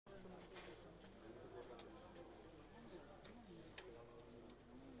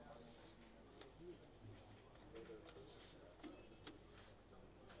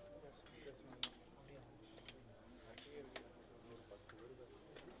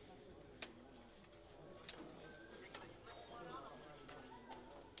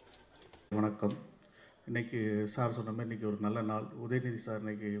வணக்கம். இன்றைக்கி சார் சொன்ன மாதிரி இன்றைக்கி ஒரு நல்ல நாள். உதயநிதி சார்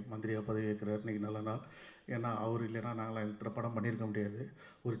இன்றைக்கி மந்திரியாக பதவி ஏற்கிறார். இன்றைக்கி நல்ல நாள். ஏன்னா அவர் இல்லைன்னா நாங்களாம் இத்தனை படம் பண்ணியிருக்க முடியாது.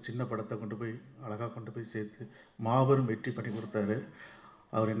 ஒரு சின்ன படத்தை கொண்டு போய் அழகாக கொண்டு போய் சேர்த்து மாபெரும் வெற்றி பண்ணி கொடுத்தாரு.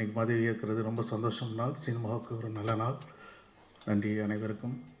 அவர் இன்றைக்கி பதவி ஏற்கிறது ரொம்ப சந்தோஷம் நாள். சினிமாவுக்கு ஒரு நல்ல நாள். நன்றி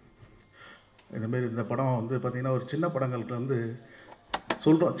அனைவருக்கும். இதுமாரி இந்த படம் வந்து பார்த்திங்கன்னா ஒரு சின்ன படங்கள்கிட்ட வந்து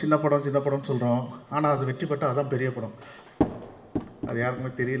சொல்கிறோம் சின்ன படம்னு சொல்கிறோம். ஆனால் அது வெற்றி பெற்றால் அதுதான் பெரிய படம். அது யாருக்குமே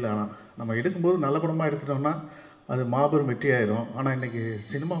தெரியல. ஆனால் நம்ம எடுக்கும்போது நல்ல படமாக எடுத்துட்டோம்னா அது மாபெரும் வெற்றி ஆயிடும். ஆனால் இன்றைக்கி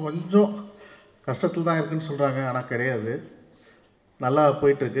சினிமா கொஞ்சம் கஷ்டத்தில் தான் இருக்குதுன்னு சொல்கிறாங்க. ஆனால் கிடையாது, நல்லா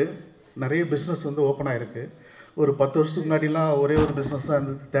போயிட்டுருக்கு. நிறைய பிஸ்னஸ் வந்து ஓப்பன் ஆகிருக்கு. ஒரு 10 வருஷத்துக்கு முன்னாடிலாம் ஒரே ஒரு பிஸ்னஸ் தான்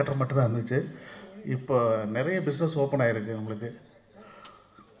இருந்தது, தேட்டர் மட்டும்தான் இருந்துச்சு. இப்போ நிறைய பிஸ்னஸ் ஓப்பன் ஆகிருக்கு நம்மளுக்கு.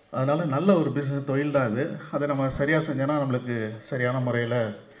 அதனால் நல்ல ஒரு பிஸ்னஸ் தொழில் தான் இது. அதை நம்ம சரியாக செஞ்சோன்னா நம்மளுக்கு சரியான முறையில்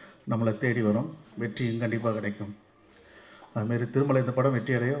நம்மளை தேடி வரும். வெற்றியும் கண்டிப்பாக கிடைக்கும். அதுமாரி திருமலை இந்த படம்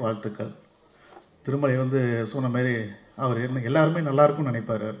வெற்றியடைய வாழ்த்துக்கள். திருமலை வந்து சொன்ன மாரி அவர் என்ன எல்லாருமே நல்லாயிருக்கும்னு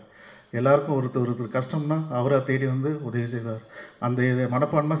நினைப்பார். எல்லாருக்கும் ஒருத்தர் கஷ்டம்னா அவராக தேடி வந்து உதவி செய்வார். அந்த இது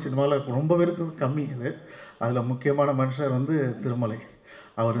மனப்பான்மை சினிமாவில் ரொம்ப பேருக்கு கம்மி. இது அதில் முக்கியமான மனுஷர் வந்து திருமலை.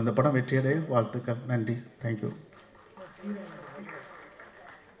 அவர் இந்த படம் வெற்றியடைய வாழ்த்துக்கள். நன்றி. தேங்க்யூ.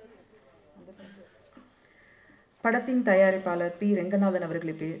 படத்தின் தயாரிப்பாளர் பி. ரெங்கநாதன்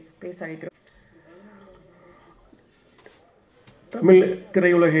அவர்களை பேச அழைக்கிறோம். தமிழ்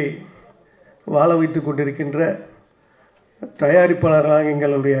திரையுலகை வாழ வைத்து கொண்டிருக்கின்ற தயாரிப்பாளராக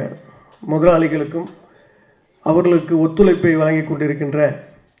எங்களுடைய முதலாளிகளுக்கும் அவர்களுக்கு ஒத்துழைப்பை வழங்கி கொண்டிருக்கின்ற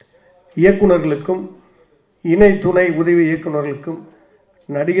இயக்குநர்களுக்கும் இணை துணை உதவி இயக்குநர்களுக்கும்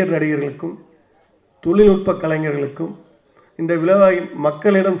நடிகர்களுக்கும் தொழில்நுட்ப கலைஞர்களுக்கும் இந்த விழாவை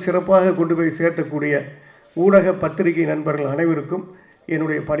மக்களிடம் சிறப்பாக கொண்டு போய் சேர்க்கக்கூடிய ஊடக பத்திரிகை நண்பர்கள் அனைவருக்கும்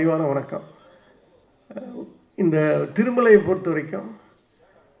என்னுடைய பணிவான வணக்கம். இந்த திருமலையை பொறுத்த வரைக்கும்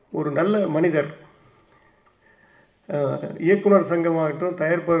ஒரு நல்ல மனிதர். இயக்குனர் சங்கமாகட்டும்,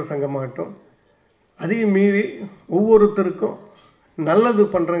 தயாரிப்பாளர் சங்கமாகட்டும், அதையும் மீறி ஒவ்வொருத்தருக்கும் நல்லது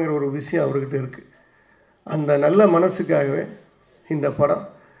பண்ணுறங்கிற ஒரு விஷயம் அவர்கிட்ட இருக்குது. அந்த நல்ல மனசுக்காகவே இந்த படம்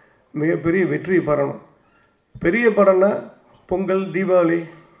மிகப்பெரிய வெற்றி பெறணும். பெரிய படம்னா பொங்கல், தீபாவளி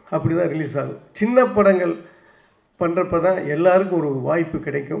அப்படி தான் ரிலீஸ் ஆகும். சின்ன படங்கள் பண்ணுறப்ப தான் எல்லாருக்கும் ஒரு வாய்ப்பு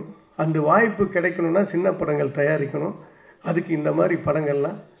கிடைக்கும். அந்த வாய்ப்பு கிடைக்கணும்னா சின்ன படங்கள் தயாரிக்கணும். அதுக்கு இந்த மாதிரி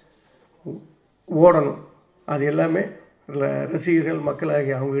படங்கள்லாம் ஓடணும். அது எல்லாமே ரசிகர்கள்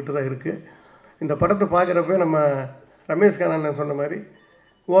மக்களாகிய அவங்ககிட்ட தான் இருக்குது. இந்த படத்தை பார்க்குறப்ப நம்ம ரமேஷ் கண்ணன் சொன்ன மாதிரி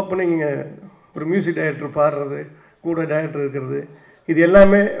ஓப்பனிங் ஒரு மியூசிக் டைரக்டர் பாடுறது, கூட டைரக்டர் இருக்கிறது, இது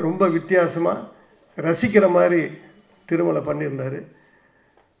எல்லாமே ரொம்ப வித்தியாசமாக ரசிக்கிற மாதிரி திருமலை பண்ணியிருந்தார்.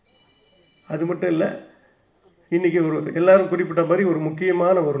 அது மட்டும் இல்லை, இன்றைக்கி எல்லோரும் குறிப்பிட்ட மாதிரி ஒரு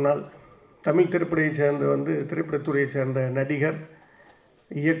முக்கியமான ஒரு நாள். தமிழ் திரைப்படத்துறையை சேர்ந்த நடிகர்,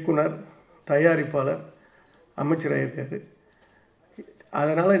 இயக்குனர், தயாரிப்பாளர் அமைச்சராக இருக்கார்.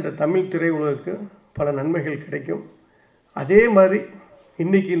 அதனால் இந்த தமிழ் திரையுலகுக்கு பல நன்மைகள் கிடைக்கும். அதே மாதிரி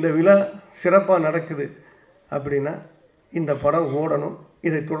இன்றைக்கி இந்த விழா சிறப்பாக நடக்குது அப்படின்னா இந்த படம் ஓடணும்.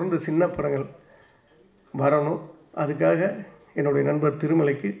 இதை தொடர்ந்து சின்ன படங்கள் வரணும். அதுக்காக என்னுடைய நண்பர்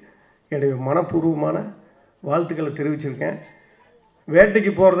திருமலைக்கு என்னுடைய மனப்பூர்வமான வாழ்த்துக்களை தெரிவிச்சிருக்கேன்.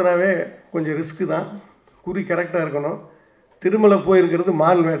 வேட்டைக்கு போகிறதுனாவே கொஞ்சம் ரிஸ்க்கு தான். குறி கரெக்டாக இருக்கணும். திருமலை போயிருக்கிறது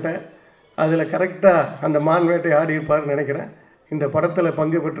மான் வேட்டை. அதில் கரெக்டாக அந்த மான் வேட்டை ஆடி இருப்பார்னு நினைக்கிறேன். இந்த படத்தில்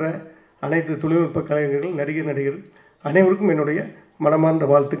பங்கு பெற்ற அனைத்து தொழில்நுட்ப கலைஞர்கள், நடிகர் அனைவருக்கும் என்னுடைய மனமார்ந்த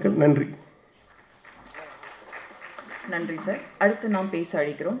வாழ்த்துக்கள். நன்றி. நன்றி சார். அடுத்து நாம் பேச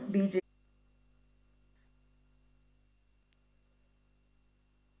அழைக்கிறோம் பிஜே.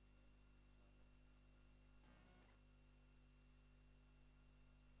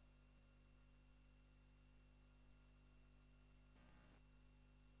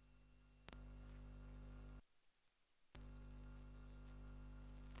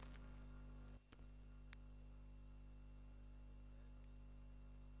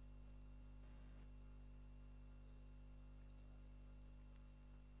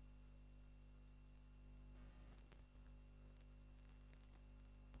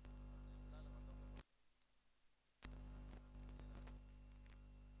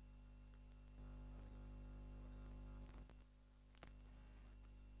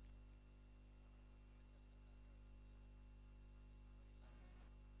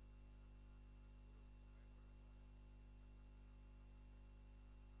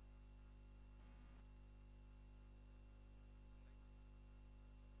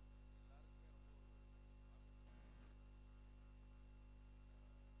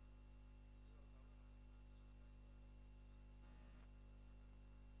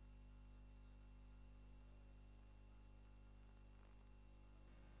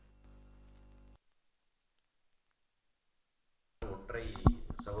 மாதிரி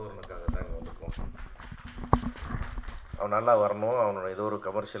சகோதரனுக்காக தான் இங்கே வந்திருக்கோம். அவன் நல்லா வரணும், அவனோட ஏதோ ஒரு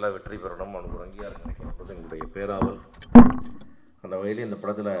கமர்ஷியலாக வெற்றி பெறணும், அவனுக்கு ஒரு அங்கீகாரம் கிடைக்கணுன்றது எங்களுடைய பேராவல். அந்த வகையில் இந்த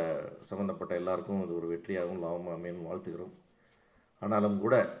படத்தில் சம்மந்தப்பட்ட எல்லாருக்கும் இது ஒரு வெற்றியாகவும் லாபமாக அமையும் வாழ்த்துக்கிறோம். ஆனாலும்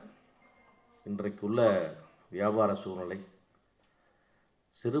கூட இன்றைக்குள்ள வியாபார சூழ்நிலை,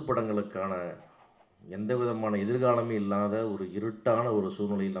 சிறு படங்களுக்கான எந்த விதமான எதிர்காலமே இல்லாத ஒரு இருட்டான ஒரு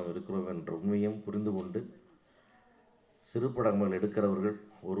சூழ்நிலையில் நாம் இருக்கிறோம் என்ற உண்மையும் புரிந்து கொண்டு சிறு படங்கள் எடுக்கிறவர்கள்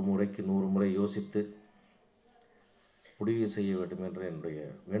ஒரு முறைக்கு 100 முறை யோசித்து முடிவு செய்ய வேண்டும் என்று என்னுடைய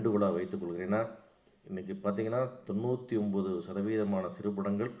வேண்டுகோளாக வைத்துக் கொள்கிறேன். ஏன்னா இன்றைக்கி பார்த்திங்கன்னா 99% சிறு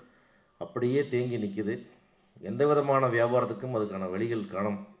படங்கள் அப்படியே தேங்கி நிற்கிது. எந்த விதமான வியாபாரத்துக்கும் அதுக்கான வழிகள்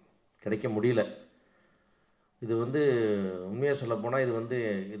கிடைக்க முடியல. இது உண்மையாக சொல்லப்போனால்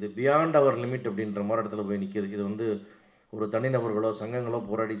இது பியாண்ட் அவர் லிமிட் அப்படின்ற மாதிரி இடத்துல போய் நிற்கிது. இது ஒரு தனிநபர்களோ சங்கங்களோ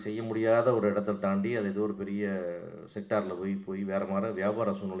போராடி செய்ய முடியாத ஒரு இடத்தை தாண்டி அது ஏதோ ஒரு பெரிய செக்டாரில் போய் வேறு மாதிரி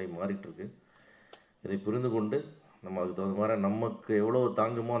வியாபார சூழ்நிலை மாறிட்டுருக்கு. இதை புரிந்து கொண்டு நம்ம அதுக்கு தகுந்த மாதிரி நமக்கு எவ்வளோ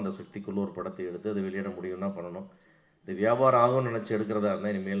தாங்குமோ அந்த சக்திக்குள்ள ஒரு படத்தை எடுத்து அதை வெளியிட முடியும்னா பண்ணணும். இது வியாபாரம் ஆகும்னு நினச்சி எடுக்கிறதா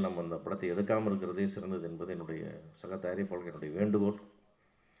இருந்தால் இனிமேல் நம்ம அந்த படத்தை எடுக்காமல் இருக்கிறதே சிறந்தது என்பது என்னுடைய சக தயாரிப்பாளர்கள் என்னுடைய வேண்டுகோள்.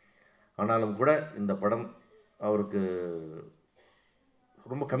 ஆனாலும் கூட இந்த படம் அவருக்கு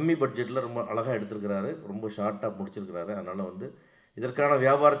ரொம்ப கம்மி பட்ஜெட்டில் ரொம்ப அழகாக எடுத்திருக்கிறாரு, ரொம்ப ஷார்ட்டாக முடிச்சிருக்கிறாரு. அதனால் இதற்கான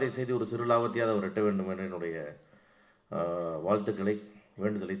வியாபாரத்தை செய்து ஒரு சிறு லாபத்தையாவது அவர் எட்ட வேண்டும் என்ற என்னுடைய வாழ்த்துக்களை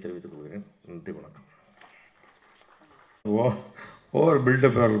வேண்டுதலை தெரிவித்துக் கொள்கிறேன். நன்றி, வணக்கம். ஓவர்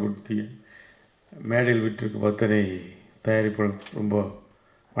பில்டப் அவர்கள் கொடுத்தீங்க. மேடையில் விட்டிருக்கும் அத்தனை தயாரிப்பாளர் ரொம்ப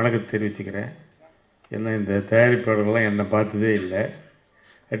வணக்கத்தை தெரிவிச்சுக்கிறேன். ஏன்னா இந்த தயாரிப்பாளர்கள்லாம் என்னை பார்த்ததே இல்லை.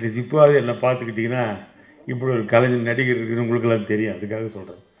 அட்லீஸ்ட் இப்போது என்னை பார்த்துக்கிட்டிங்கன்னா இப்படி ஒரு கலைஞர் நடிகர் இருக்குன்னு உங்களுக்கெல்லாம் தெரியும். அதுக்காக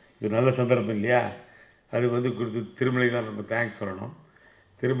சொல்கிறேன். இது நல்ல சந்தர்ப்பம் இல்லையா? அது கொடுத்து திருமலை தான் ரொம்ப தேங்க்ஸ் சொல்லணும்.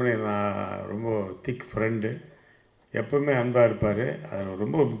 திருமலை நான் ரொம்ப திக் ஃப்ரெண்டு, எப்போவுமே அன்பாக இருப்பார். அது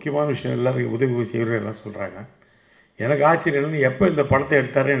ரொம்ப முக்கியமான விஷயம். எல்லோரும் உதவி செய்கிறோம் எல்லாம் சொல்கிறாங்க. எனக்கு ஆச்சரியம் என்னென்னு எப்போ இந்த படத்தை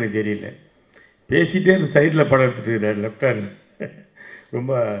எடுத்தாரே எனக்கு தெரியல. பேசிகிட்டே இந்த சைடில் படம் எடுத்துகிட்டு இருக்கிறார், லெஃப்ட் ஹேண்ட்.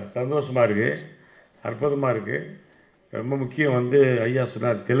 ரொம்ப சந்தோஷமாக இருக்குது, அற்புதமாக இருக்குது. ரொம்ப முக்கியம் ஐயா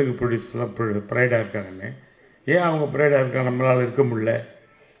சொன்னார் தெலுங்கு ப்ரொடியூசர்ஸ்லாம் ப்ரைடாக இருக்காங்கன்னு. ஏன் அவங்க ப்ரைடாக இருக்காங்க, நம்மளால் இருக்க முடியல?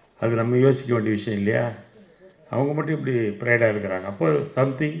 அது நம்ம யோசிக்க வேண்டிய விஷயம் இல்லையா? அவங்க மட்டும் இப்படி ப்ரைடாக இருக்கிறாங்க. அப்போ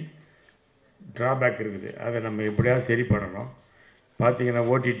சம்திங் ட்ராபேக் இருக்குது. அதை நம்ம எப்படியாவது சரி பண்ணணும். பார்த்திங்கன்னா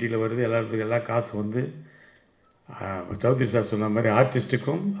ஓடிடியில் வருது, எல்லாத்துக்கும் எல்லா காசு சௌத்ரி சார் சொன்ன மாதிரி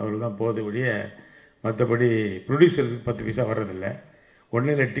ஆர்டிஸ்ட்டுக்கும் அவர்கள் தான் போகுது ஒழிய மற்றபடி ப்ரொடியூசருக்கு 10 பைசா வர்றதில்லை.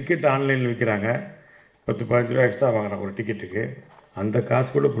 ஒன்றும் இல்லை, டிக்கெட் ஆன்லைனில் விற்கிறாங்க, 10-15 ரூபா எக்ஸ்ட்ரா வாங்குறாங்க ஒரு டிக்கெட்டுக்கு. அந்த காசு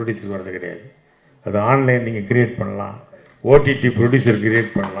கூட ப்ரொடியூசர் வர்றது கிடையாது. அது ஆன்லைன் நீங்கள் க்ரியேட் பண்ணலாம், ஓடிடி ப்ரொடியூசர்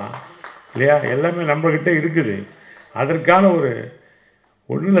க்ரியேட் பண்ணலாம் இல்லையா? எல்லாமே நம்மக்கிட்ட இருக்குது. அதற்கான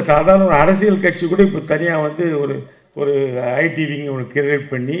ஒன்றும் இல்லை, சாதாரண ஒரு அரசியல் கட்சி கூட இப்போ தனியாக ஒரு ஐடி விங் ஒன்று க்ரியேட்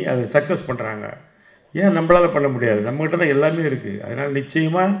பண்ணி அதை சக்ஸஸ் பண்ணுறாங்க. ஏன் நம்மளால் பண்ண முடியாது? நம்மகிட்ட தான் எல்லாமே இருக்குது. அதனால்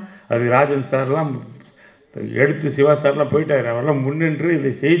நிச்சயமாக அது ராஜன் சார்லாம் எடுத்து சிவா சார்லாம் போயிட்டார். அவரெல்லாம் முன்னின்று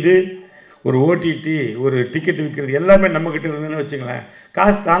இதை செய்து ஒரு ஓடிடி ஒரு டிக்கெட் விற்கிறது எல்லாமே நம்மக்கிட்ட இருந்துன்னு வச்சுங்களேன்.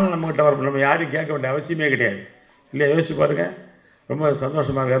 காசு தானும் நம்மக்கிட்ட வரணும், நம்ம யாரையும் கேட்க வேண்டிய அவசியமே கிடையாது இல்லையா? யோசிச்சு பாருங்கள், ரொம்ப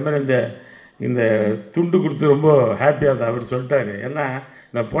சந்தோஷமாக இருக்குது. அதுமாதிரி இந்த துண்டு கொடுத்து ரொம்ப ஹாப்பியாக தான் அவர் சொல்லிட்டார். ஏன்னா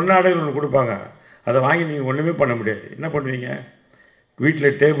இந்த பொன்னாடைன்னு ஒன்று கொடுப்பாங்க, அதை வாங்கி நீங்கள் ஒன்றுமே பண்ண முடியாது. என்ன பண்ணுவீங்க?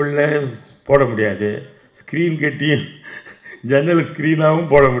 வீட்டில் டேபிளில் போட முடியாது, ஸ்க்ரீன் கட்டியும் ஜன்னல் ஸ்க்ரீனாகவும்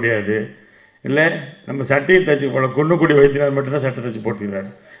போட முடியாது இல்லை. நம்ம சட்டையை தைச்சி போட கொன்னுக்குடி வைத்தியநாதன் மட்டும்தான் சட்டை தைச்சி போட்டுக்கிறார்,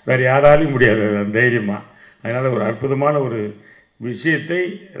 வேறு யாராலையும் முடியாது அந்த தைரியமாக. அதனால் ஒரு அற்புதமான ஒரு விஷயத்தை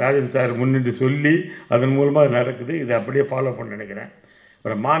ராஜன் சார் முன்னின்று சொல்லி அதன் மூலமாக அது நடக்குது. இதை அப்படியே ஃபாலோ பண்ண நினைக்கிறேன்.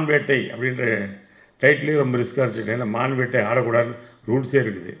 அப்புறம் மான்வேட்டை அப்படின்ற டைட்டிலே ரொம்ப ரிஸ்க்காக வச்சுக்கிட்டேன். ஏன்னா மான்வேட்டை ஆடக்கூடாதுன்னு ரூல்ஸே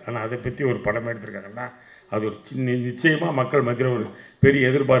இருக்குது. ஆனால் அதை பற்றி ஒரு படம் எடுத்திருக்காங்கன்னா அது ஒரு நிச்சயமாக மக்கள் மத்தியில் ஒரு பெரிய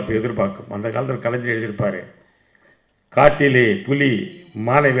எதிர்பார்க்கும். அந்த காலத்தில் கலைஞர் எழுதியிருப்பார், காட்டிலே புலி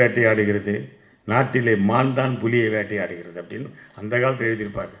மானை வேட்டையாடுகிறது, நாட்டிலே மான் தான் புலியை வேட்டையாடுகிறது அப்படின்னு அந்த காலத்தில்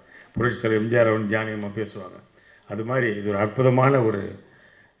எழுதியிருப்பார். புரட்சித் தலைவர் எம்ஜிஆர் ஜானகியம்மா பேசுவாங்க. அது மாதிரி இது ஒரு அற்புதமான ஒரு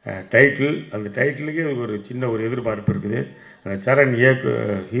டைட்டில். அந்த டைட்டிலுக்கே ஒரு சின்ன ஒரு எதிர்பார்ப்பு இருக்குது. அந்த சரண்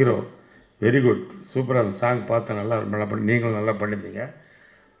ஹீரோ வெரி குட், சூப்பராக அந்த சாங் பார்த்து நல்லா பண்ணி, நீங்களும் நல்லா பண்ணியிருந்தீங்க.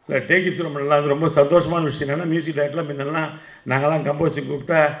 இல்லை டேக்கிஸ் ரொம்ப நல்லா, அது ரொம்ப சந்தோஷமான விஷயம். என்னென்னா மியூசிக் டைரக்டரில் முன்னெல்லாம் நாங்கள்லாம் கம்போசிங்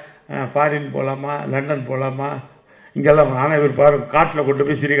கூப்பிட்டா ஃபாரின் போகலாமா, லண்டன் போகலாமா, இங்கெல்லாம். ஆனால் இவர் காட்டில் கொண்டு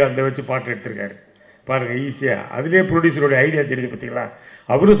போய் ஸ்ரீகாந்தை வச்சு பாட்டு எடுத்திருக்காரு பாருங்கள், ஈஸியாக. அதுலேயே ப்ரொடியூசருடைய ஐடியா தெரியுது பார்த்தீங்களா?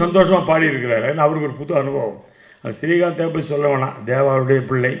 அவரும் சந்தோஷமாக பாடியிருக்கிறாரு. ஏன்னா அவருக்கு ஒரு புது அனுபவம். அது ஸ்ரீகாந்தை போய் சொல்ல வேணாம், தேவாவுடைய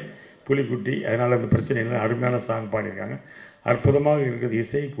பிள்ளை புலிக்குட்டி. அதனால் அந்த பிரச்சனைகளை அருமையான சாங் பாடியிருக்காங்க. அற்புதமாக இருக்குது.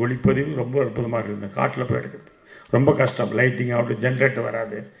 இசை ஒளிப்பதிவு ரொம்ப அற்புதமாக இருக்குது. இந்த காட்டில் போய் எடுக்கிறது ரொம்ப கஷ்டம். லைட்டிங் ஆகட்டும், ஜென்ரேட்டர்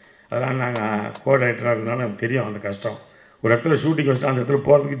வராது. அதெல்லாம் நாங்கள் கோ டைரக்டராக இருந்தாலும் எனக்கு தெரியும் அந்த கஷ்டம். ஒரு இடத்துல ஷூட்டிங் வச்சுட்டு அந்த இடத்துல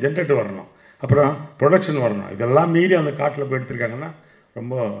போகிறதுக்கு ஜென்ரேட்டர் வரணும், அப்புறம் ப்ரொடக்ஷன் வரணும். இதெல்லாம் மீறி அந்த காட்டில் போய் எடுத்திருக்காங்கன்னா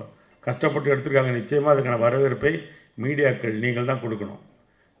ரொம்ப கஷ்டப்பட்டு எடுத்திருக்காங்க. நிச்சயமாக அதுக்கான வரவேற்பை மீடியாக்கள் நீங்கள் தான் கொடுக்கணும்.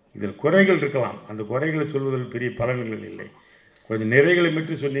 இதில் குறைகள் இருக்கலாம், அந்த குறைகளை சொல்வதில் பெரிய பலன்கள் இல்லை. கொஞ்சம் நிறைகளை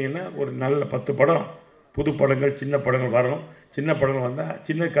மட்டும் சொன்னீங்கன்னா ஒரு நல்ல 10 படம், புது படங்கள், சின்ன படங்கள் வரும். சின்ன படங்கள் வந்தால்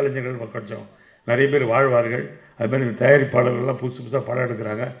சின்ன கலைஞர்கள் கொஞ்சம் நிறைய பேர் வாழ்வார்கள். அதுமாதிரி இந்த தயாரிப்பாளர்கள்லாம் புதுசு புதுசாக படம்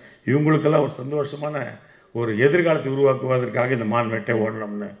எடுக்கிறாங்க. இவங்களுக்கெல்லாம் ஒரு சந்தோஷமான ஒரு எதிர்காலத்தை உருவாக்குவதற்காக இந்த மான்மேட்டை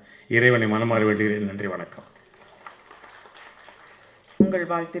ஓடணும்னு இறைவனை மனமாற வேண்டுகிறேன். நன்றி, வணக்கம். உங்கள்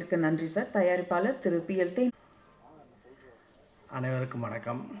வாழ்த்திற்கு நன்றி சார். தயாரிப்பாளர் திரு PL தேன். அனைவருக்கும்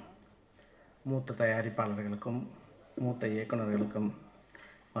வணக்கம். மூத்த தயாரிப்பாளர்களுக்கும் மூத்த இயக்குநர்களுக்கும்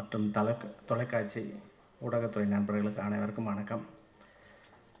மற்றும் தொலைக்காட்சி ஊடகத்துறை நண்பர்களுக்கு அனைவருக்கும் வணக்கம்.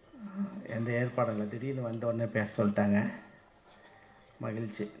 எந்த ஏற்பாடுகளை திடீர்னு வந்த உடனே பேச சொல்லிட்டாங்க,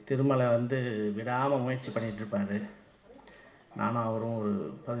 மகிழ்ச்சி. திருமலை விடாமல் முயற்சி பண்ணிகிட்ருப்பார். நானும் அவரும் ஒரு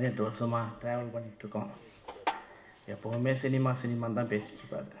 18 வருஷமாக ட்ராவல் பண்ணிகிட்ருக்கோம். எப்போவுமே சினிமான்னு தான்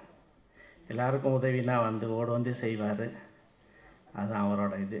பேசிகிட்ருப்பார். எல்லாருக்கும் உதவினா ஓடு செய்வார். அதுதான்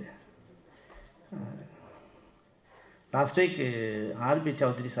அவரோட இது. Last week RB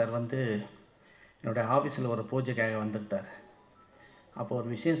Chowdhury sir என்னுடைய ஆஃபீஸில் ஒரு பூஜைக்காக வந்திருந்தார். அப்போ ஒரு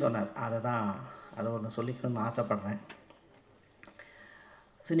விஷயம் சொன்னார், அதை ஒன்று சொல்லிக்கணும்னு ஆசைப்பட்றேன்.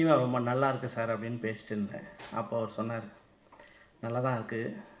 சினிமா ரொம்ப நல்லா இருக்குது சார் அப்படின்னு பேசிட்டு இருந்தேன். அப்போ அவர் சொன்னார், நல்லா தான்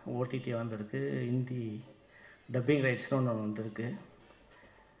இருக்குது, ஓடிடி வந்திருக்கு, ஹிந்தி டப்பிங் ரைட்ஸ்னு ஒன்று வந்திருக்கு,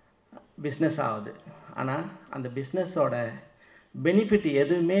 பிஸ்னஸ் ஆகுது. ஆனால் அந்த பிஸ்னஸோட பெனிஃபிட்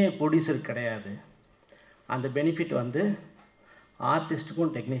எதுவுமே ப்ரொடியூசருக்கு கிடையாது. அந்த பெனிஃபிட்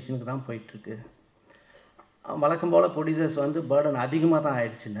ஆர்டிஸ்ட்டுக்கும் டெக்னீஷியனுக்கு தான் போயிட்டுருக்கு. வழக்கம் போல் ப்ரொடியூசர்ஸ் பேர்டன் அதிகமாக தான்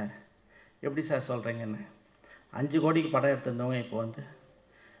ஆயிடுச்சுங்க. எப்படி சார் சொல்கிறீங்கன்னு? 5 கோடிக்கு படம் எடுத்திருந்தவங்க இப்போ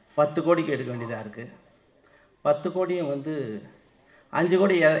 10 கோடிக்கு எடுக்க வேண்டியதாக இருக்குது. 10 கோடியும் 5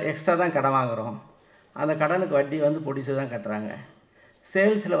 கோடி எக்ஸ்ட்ரா தான் கடன் வாங்குகிறோம். அந்த கடனுக்கு வட்டி ப்ரொடியூசர் தான் கட்டுறாங்க.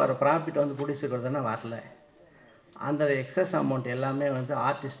 சேல்ஸில் வர ப்ராஃபிட் ப்ரொடியூசருக்கு வருதுன்னா வரல. அந்த எக்ஸஸ் அமௌண்ட் எல்லாமே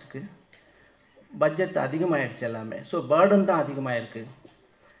ஆர்டிஸ்ட்டுக்கு பட்ஜெட் அதிகமாகிடுச்சு எல்லாமே. ஸோ பேர்டன் தான் அதிகமாக இருக்குது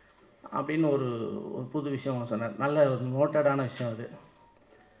அப்படின்னு ஒரு புது விஷயம் சொன்னார். நல்ல ஒரு நோட்டடான விஷயம் அது.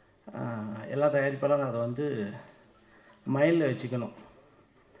 எல்லா தயாரிப்பாளரும் அதை மைண்டில் வச்சுக்கணும்.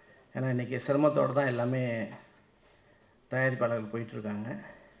 ஏன்னா இன்றைக்கி சிரமத்தோடு தான் எல்லாமே தயாரிப்பாளர்கள் போயிட்டுருக்காங்க.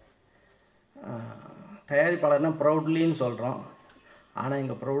 தயாரிப்பாளர்னால் ப்ரௌட்லின்னு சொல்கிறோம், ஆனால்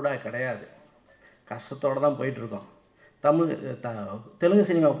இங்கே ப்ரௌடாக கிடையாது, கஷ்டத்தோடு தான் போயிட்டுருக்கோம். தெலுங்கு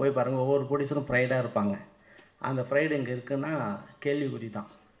சினிமா போய் பாருங்கள், ஒவ்வொரு ப்ரொடியூசரும் ப்ரைடாக இருப்பாங்க. அந்த ப்ரைடு இங்கே இருக்குன்னா கேள்விக்குறி தான்.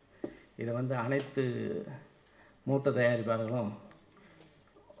 இதை அனைத்து மூத்த தயாரிப்பாளர்களும்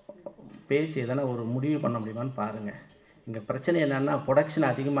பேசி எதனா ஒரு முடிவு பண்ண முடியுமான்னு பாருங்கள். இங்கே பிரச்சனை என்னென்னா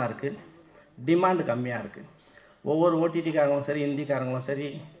ப்ரொடக்ஷன் அதிகமாக இருக்குது, டிமாண்டு கம்மியாக இருக்குது. ஒவ்வொரு ஓடிடிக்காரங்களும் சரி, ஹிந்திக்காரங்களும் சரி,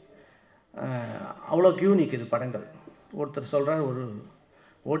 அவ்வளோ க்யூ நிற்குது படங்கள். ஒருத்தர் சொல்கிறார், ஒரு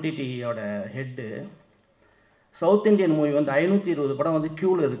ஓடிடியோட ஹெட்டு, சவுத் இண்டியன் மூவி 520 படம்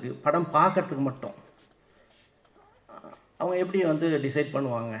க்யூவில் இருக்குது, படம் பார்க்குறதுக்கு மட்டும். அவங்க எப்படி டிசைட்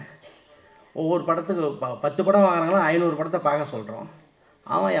பண்ணுவாங்க? ஒவ்வொரு படத்துக்கு 10 படம் வாங்குறாங்கன்னா 500 படத்தை பார்க்க சொல்கிறோம்.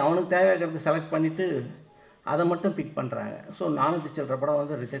 அவனுக்கு தேவையாகிறது செலக்ட் பண்ணிவிட்டு அதை மட்டும் பிக் பண்ணுறாங்க. ஸோ 400 சில்லற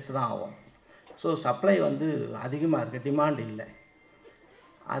படம் ரிஜெக்ட் தான் ஆகும். ஸோ சப்ளை அதிகமாக இருக்குது, டிமாண்ட் இல்லை.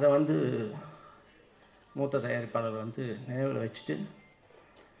 அதை மூத்த தயாரிப்பாளர் நினைவில் வச்சுட்டு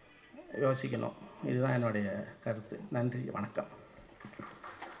யோசிக்கணும். இதுதான் என்னுடைய கருத்து. நன்றி, வணக்கம்.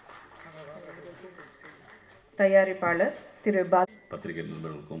 தயாரிப்பாளர் திரு பத்திரிகை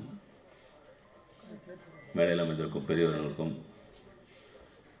நண்பர்களுக்கும் மேடையில் அமைந்திருக்கும் பெரியவர்களுக்கும்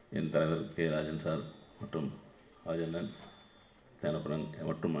என் தலைவர் கே. ராஜன் சார் மற்றும் ராஜண்ணன், தேனப்பனன்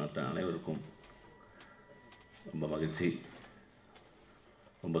மற்றும் மற்ற அனைவருக்கும் ரொம்ப மகிழ்ச்சி,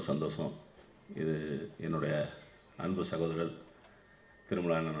 ரொம்ப சந்தோஷம். இது என்னுடைய அன்பு சகோதரர்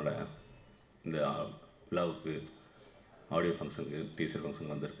திருமலானனோட இந்த விழாவுக்கு, ஆடியோ ஃபங்க்ஷனுக்கு, டீசர்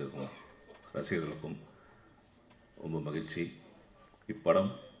ஃபங்க்ஷனுக்கு வந்திருக்கிறோம் ரசிகர்களுக்கும் ரொம்ப மகிழ்ச்சி.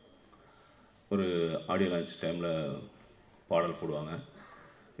 இப்படம் ஒரு ஆடியோ லான்ச் டைமில் பாடல் போடுவாங்க,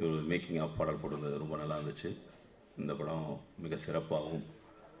 இது ஒரு மேக்கிங் ஆஃப் பாடல் போடுறது ரொம்ப நல்லா இருந்துச்சு. இந்த படம் மிக சிறப்பாகவும்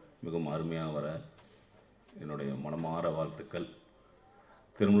மிகவும் அருமையாக வர என்னுடைய மனமாற வாழ்த்துக்கள்.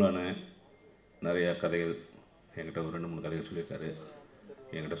 திருமலான நிறையா கதைகள் என்கிட்ட ஒரு 2-3 கதைகள் சொல்லியிருக்காரு.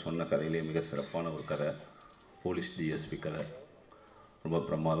 என்கிட்ட சொன்ன கதையிலே மிக சிறப்பான ஒரு கதை, போலீஸ் டிஎஸ்பி கதை, ரொம்ப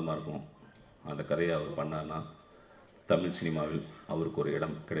பிரமாதமாக இருக்கும். அந்த கதையை அவர் பண்ணார்னா தமிழ் சினிமாவில் அவருக்கு ஒரு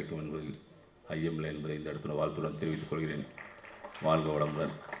இடம் கிடைக்கும் என்பதில் ஐயமில்லை என்பதை இந்த இடத்துல வாழ்த்துடன் தெரிவித்துக் கொள்கிறேன். வாழ்க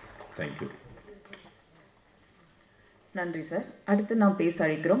வளமுடன். தேங்க்யூ. நன்றி சார். அடுத்து நாம் பேச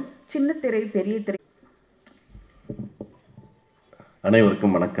அழைக்கிறோம் சின்ன திரை பெரிய திரை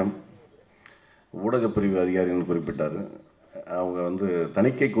அனைவருக்கும் வணக்கம். ஊடகப் பிரிவு அதிகாரின்னு குறிப்பிட்டார். அவங்க வந்து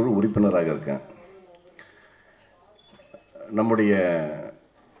தணிக்கை குழு உறுப்பினராக இருக்கேன். நம்முடைய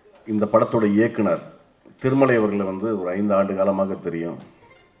இந்த படத்தோட இயக்குனர் திருமலை அவர்களை வந்து ஒரு 5 ஆண்டு காலமாக தெரியும்.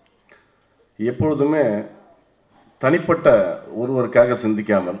 எப்பொழுதுமே தனிப்பட்ட ஒருவருக்காக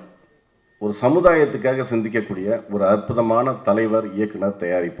சிந்திக்காமல் ஒரு சமுதாயத்துக்காக சிந்திக்கக்கூடிய ஒரு அற்புதமான தலைவர், இயக்குனர்,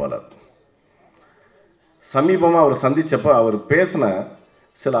 தயாரிப்பாளர். சமீபமாக அவர் சந்தித்தப்போ அவர் பேசின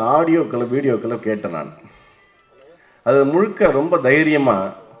சில ஆடியோக்களை, வீடியோக்களை கேட்டேன் நான். அது முழுக்க ரொம்ப தைரியமாக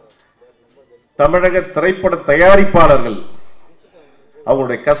தமிழக திரைப்பட தயாரிப்பாளர்கள்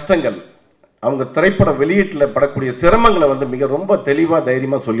அவங்களுடைய கஷ்டங்கள், அவங்க திரைப்பட வெளியீட்டில் படக்கூடிய சிரமங்களை வந்து மிக ரொம்ப தெளிவாக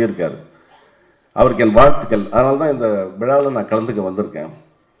தைரியமாக சொல்லியிருக்காரு. அவருக்கு என் வாழ்த்துக்கள். அதனால தான் இந்த விழாவில் நான் கலந்துக்க வந்திருக்கேன்.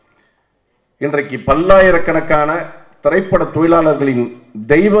 இன்றைக்கு பல்லாயிரக்கணக்கான திரைப்பட தொழிலாளர்களின்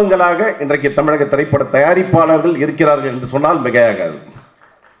தெய்வங்களாக இன்றைக்கு தமிழக திரைப்பட தயாரிப்பாளர்கள் இருக்கிறார்கள் என்று சொன்னால் மிகையாகாது.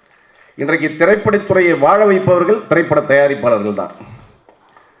 இன்றைக்கு திரைப்படத்துறையை வாழ வைப்பவர்கள் திரைப்பட தயாரிப்பாளர்கள் தான்.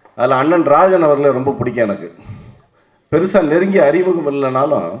 அதில் அண்ணன் ராஜன் அவர்களை ரொம்ப பிடிக்கும் எனக்கு. பெருசாக நெருங்கிய அறிமுகம்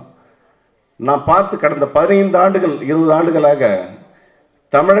இல்லைனாலும் நான் பார்த்து கடந்த 15 ஆண்டுகள் 20 ஆண்டுகளாக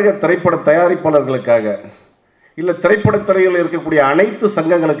தமிழக திரைப்பட தயாரிப்பாளர்களுக்காக இல்லை திரைப்படத்துறையில் இருக்கக்கூடிய அனைத்து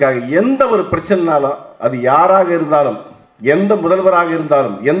சங்கங்களுக்காக எந்த ஒரு பிரச்சனைனாலும், அது யாராக இருந்தாலும், எந்த முதல்வராக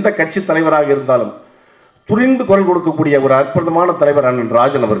இருந்தாலும், எந்த கட்சி தலைவராக இருந்தாலும் துணிந்து குரல் கொடுக்கக்கூடிய ஒரு அற்புதமான தலைவர் அண்ணன்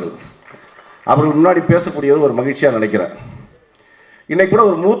ராஜன் அவர்கள். அவர்கள் முன்னாடி பேசக்கூடியது ஒரு மகிழ்ச்சியாக நினைக்கிறேன். இன்னைக்கு கூட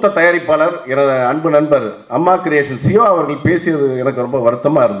ஒரு மூத்த தயாரிப்பாளர், எனது அன்பு நண்பர் அம்மா கிரியேஷன் சிவா அவர்கள் பேசியது எனக்கு ரொம்ப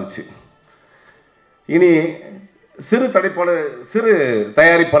வருத்தமாக இருந்துச்சு. இனி சிறு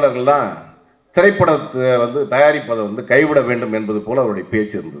தயாரிப்பாளர்கள்லாம் திரைப்படத்தை வந்து தயாரிப்பதை வந்து கைவிட வேண்டும் என்பது போல் அவருடைய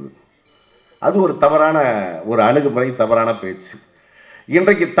பேச்சு இருந்தது. அது ஒரு தவறான ஒரு அணுகுமுறை, தவறான பேச்சு.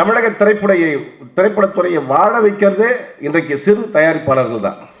 இன்றைக்கு தமிழக திரைப்படத்துறையை வாழ வைக்கிறதே இன்றைக்கு சிறு தயாரிப்பாளர்கள்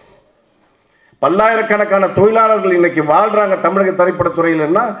தான். பல்லாயிரக்கணக்கான தொழிலாளர்கள் இன்னைக்கு வாழ்றாங்க தமிழக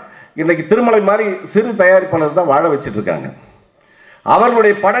திரைப்படத்துறையிலன்னா இன்னைக்கு திருமலை மாதிரி சிறு தயாரிப்பாளர் தான் வாழ வச்சுட்டு இருக்காங்க.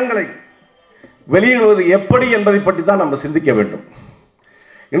 அவர்களுடைய படங்களை வெளியிடுவது எப்படி என்பதை பற்றி தான் நம்ம சிந்திக்க வேண்டும்.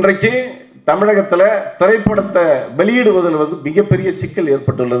 இன்றைக்கு தமிழகத்தில் திரைப்படத்தை வெளியிடுவதில் வந்து மிகப்பெரிய சிக்கல்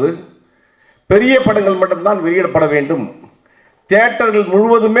ஏற்பட்டுள்ளது. பெரிய படங்கள் மட்டும்தான் வெளியிடப்பட வேண்டும். தியேட்டர்கள்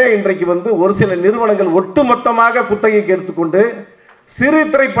முழுவதுமே இன்றைக்கு வந்து ஒரு சில நிறுவனங்கள் ஒட்டுமொத்தமாக குத்தகைக்கு எடுத்துக்கொண்டு சிறு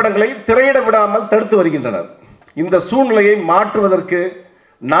திரைப்படங்களை திரையிட விடாமல் தடுத்து வருகின்றனர். இந்த சூழ்நிலையை மாற்றுவதற்கு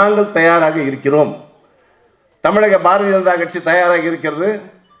நாங்கள் தயாராக இருக்கிறோம். தமிழக பாரதிய ஜனதா கட்சி தயாராக இருக்கிறது.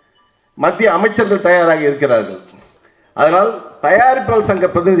 மத்திய அமைச்சர்கள் தயாராக இருக்கிறார்கள். அதனால் தயாரிப்பாளர் சங்க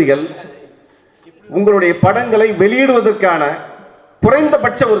பிரதிநிதிகள் உங்களுடைய படங்களை வெளியிடுவதற்கான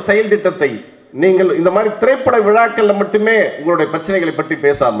குறைந்தபட்ச ஒரு செயல் திட்டத்தை நீங்கள் இந்த மாதிரி திரைப்பட விழாக்களில் மட்டுமே உங்களுடைய பிரச்சனைகளை பற்றி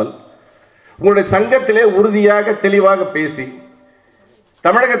பேசாமல் உங்களுடைய சங்கத்திலே உறுதியாக தெளிவாக பேசி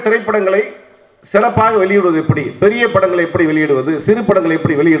தமிழக திரைப்படங்களை சிறப்பாக வெளியிடுவது எப்படி, பெரிய படங்களை எப்படி வெளியிடுவது, சிறு படங்களை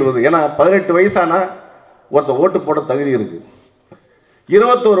எப்படி வெளியிடுவது. ஏன்னா 18 வயசானா ஒருத்தர் ஓட்டு போட தகுதி இருக்கு.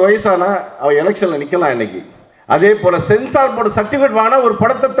 21 வயசானா அவன் எலெக்ஷனில் நிற்கலாம் இன்னைக்கு. அதே போல சென்சார் போர்டு சர்டிஃபிகேட் வாங்கினா ஒரு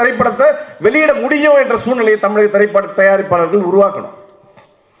திரைப்படத்தை வெளியிட முடியும் என்ற சூழ்நிலையை தமிழக திரைப்பட தயாரிப்பாளர்கள் உருவாக்கணும்.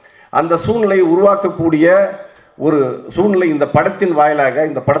 அந்த சூழ்நிலையை உருவாக்கக்கூடிய ஒரு சூழ்நிலை இந்த படத்தின் வாயிலாக,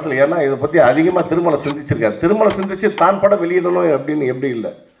 இந்த படத்தில், ஏன்னா இதை பற்றி அதிகமாக திருமலை சிந்திச்சிருக்காரு. திருமலை சிந்திச்சு தான் படம் வெளியிடணும் அப்படின்னு எப்படி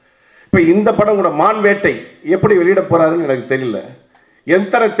இல்லை. இப்போ இந்த படம் கூட மான் வேட்டை எப்படி வெளியிட போகிறாருன்னு எனக்கு தெரியல.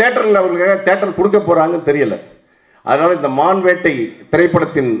 எத்தனை தேட்டரில் அவர்களுக்காக தேட்டர் கொடுக்க போகிறாங்கன்னு தெரியல. அதனால் இந்த மான் வேட்டை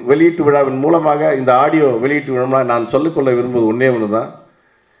திரைப்படத்தின் வெளியீட்டு விழாவின் மூலமாக, இந்த ஆடியோ வெளியீட்டு விழா நான் சொல்லிக்கொள்ள விரும்புவது ஒன்றே ஒன்று தான்.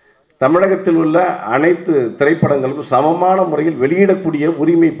 தமிழகத்தில் உள்ள அனைத்து திரைப்படங்களும் சமமான முறையில் வெளியிடக்கூடிய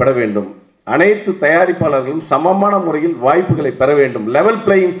உரிமை பெற வேண்டும். அனைத்து தயாரிப்பாளர்களும் சமமான முறையில் வாய்ப்புகளை பெற வேண்டும். லெவல்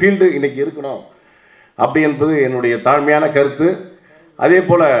பிளேயிங் ஃபீல்டு இன்னைக்கு இருக்கணும் அப்படி என்பது என்னுடைய தாழ்மையான கருத்து. அதே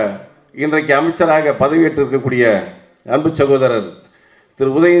போல் இன்றைக்கு அமைச்சராக பதவியேற்று இருக்கக்கூடிய அன்பு சகோதரர்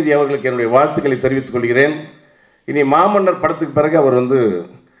திரு உதயநிதி அவர்களுக்கு என்னுடைய வாழ்த்துக்களை தெரிவித்துக் கொள்கிறேன். இனி மாமன்னர் படத்துக்கு பிறகு அவர்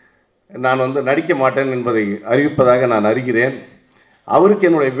நான் நடிக்க மாட்டேன் என்பதை அறிவிப்பதாக நான் அறிகிறேன். அவருக்கு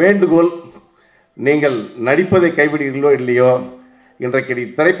என்னுடைய வேண்டுகோள், நீங்கள் நடிப்பதை கைவிடுகிறீர்களோ இல்லையோ, இன்றைக்கு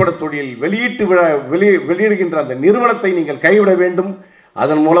திரைப்படத் தொழில் வெளியீட்டு விழா வெளியிடுகின்ற அந்த நிறுவனத்தை நீங்கள் கைவிட வேண்டும்.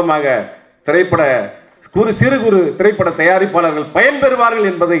 அதன் மூலமாக சிறு குறு திரைப்பட தயாரிப்பாளர்கள் பயன்பெறுவார்கள்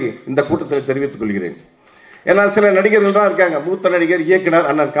என்பதை இந்த கூட்டத்தில் தெரிவித்துக் கொள்கிறேன். ஏன்னா சில நடிகர்கள் தான் இருக்காங்க, மூத்த நடிகர், இயக்குனர்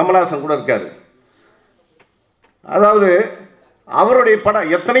அண்ணன் கமலஹாசன் கூட இருக்காரு. அதாவது அவருடைய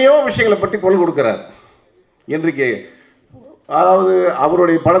படம் எத்தனையோ விஷயங்களை பற்றி குரல் கொடுக்கிறார். இன்றைக்கு அதாவது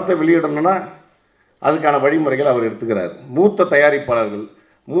அவருடைய படத்தை வெளியிடணும்னா அதுக்கான வழிமுறைகள் அவர் எடுத்துக்கிறார். மூத்த தயாரிப்பாளர்கள்,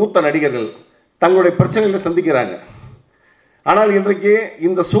 மூத்த நடிகர்கள் தங்களுடைய பிரச்சனைகளை சந்திக்கிறாங்க. ஆனால் இன்றைக்கு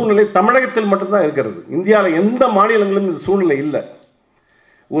இந்த சூழ்நிலை தமிழகத்தில் மட்டும்தான் இருக்கிறது. இந்தியாவில் எந்த மாநிலங்களிலும் இந்த சூழ்நிலை இல்லை.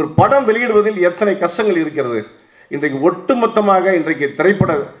 ஒரு படம் வெளியிடுவதில் எத்தனை கஷ்டங்கள் இருக்கிறது. இன்றைக்கு ஒட்டுமொத்தமாக இன்றைக்கு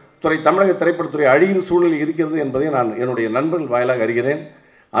திரைப்படத்துறை, தமிழக திரைப்படத்துறை அழியும் சூழ்நிலை இருக்கிறது என்பதை நான் என்னுடைய நண்பர்கள் வாயிலாக அறிகிறேன்.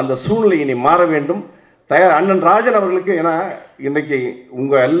 அந்த சூழ்நிலை இனி மாற வேண்டும். அண்ணன் ராஜன் அவர்களுக்கு, ஏன்னா இன்றைக்கு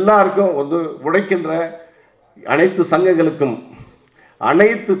உங்கள் எல்லாருக்கும் வந்து உழைக்கின்ற அனைத்து சங்கங்களுக்கும்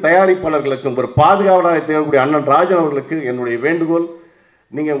அனைத்து தயாரிப்பாளர்களுக்கும் ஒரு பாதுகாவலராக தேவைக்கூடிய அண்ணன் ராஜன் அவர்களுக்கு என்னுடைய வேண்டுகோள்,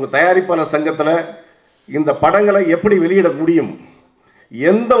 நீங்கள் உங்கள் தயாரிப்பாளர் சங்கத்தில் இந்த படங்களை எப்படி வெளியிட முடியும்,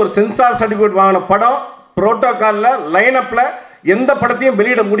 எந்த ஒரு சென்சார் சர்டிஃபிகேட் வாங்கின படம் புரோட்டோகாலில் லைனப்பில் எந்த படத்தையும்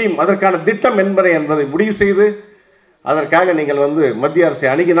வெளியிட முடியும், அதற்கான திட்டம் என்பதை முடிவு செய்து அதற்காக நீங்கள் வந்து மத்திய அரசை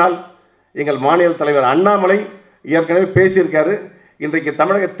அணுகினால், எங்கள் மாநில தலைவர் அண்ணாமலை ஏற்கனவே பேசியிருக்காரு, இன்றைக்கு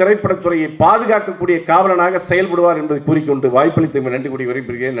தமிழக திரைப்படத்துறையை பாதுகாக்கக்கூடிய காவலனாக செயல்படுவார் என்பதை கூறிக்கொண்டு வாய்ப்பளித்து நன்றி கூறி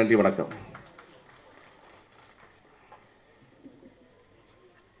விரைப்பிருக்கிறேன். நன்றி, வணக்கம்.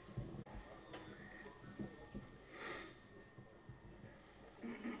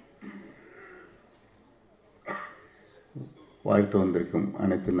 வாழ்த்து வந்திருக்கும்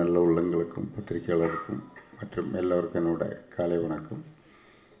அனைத்து நல்ல உள்ளங்களுக்கும், பத்திரிகையாளருக்கும் மற்றும் எல்லோருக்கும் என்னோட காலை வணக்கம்.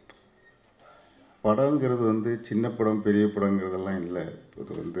 படங்கிறது வந்து சின்ன படம் பெரிய படங்கிறதெல்லாம் இல்லை.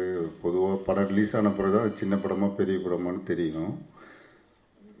 இது வந்து பொதுவாக படம் ரிலீஸ் ஆன பிறகு தான் அது சின்ன படமாக பெரிய படமானு தெரியும்.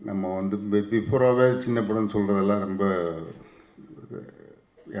 நம்ம வந்து பிஃபோராகவே சின்ன படம்னு சொல்கிறதெல்லாம் ரொம்ப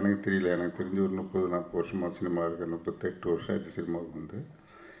எனக்கு தெரியல. எனக்கு தெரிஞ்சு ஒரு 30-40 வருஷமாக சினிமா இருக்க, 38 வருஷம் ஆச்சு சினிமாவுக்கு வந்து.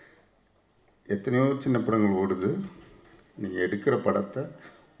 எத்தனையோ சின்ன படங்கள் ஓடுது. நீங்கள் எடுக்கிற படத்தை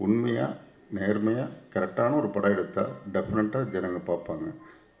உண்மையாக நேர்மையாக கரெக்டான ஒரு படம் எடுத்தால் டெஃபினட்டாக ஜனங்க பார்ப்பாங்க.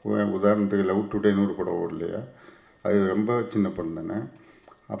 உதாரணத்துக்கு லவ் டுடேன்னு ஒரு படம் ஓடலையா, அது ரொம்ப சின்ன படம் தானே.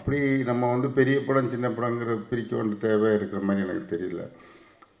 அப்படி நம்ம வந்து பெரிய படம் சின்ன படங்கிற பிரிக்க வேண்டிய தேவை இருக்கிற மாதிரி எனக்கு தெரியல.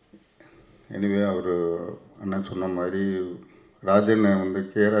 எனிவே அவர் அண்ணன் சொன்ன மாதிரி ராஜன்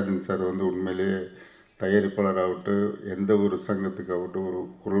வந்து ராஜன் சார் வந்து உண்மையிலேயே தயாரிப்பாளராகட்டும் எந்த ஒரு சங்கத்துக்காகட்டும் ஒரு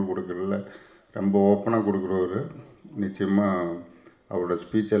குரல் கொடுக்குறதுல ரொம்ப ஓப்பனாக கொடுக்குறவர். நிச்சயமாக அவரோட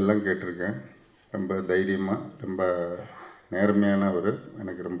ஸ்பீச் எல்லாம் கேட்டிருக்கேன். ரொம்ப தைரியமாக ரொம்ப நேர்மையானவர்.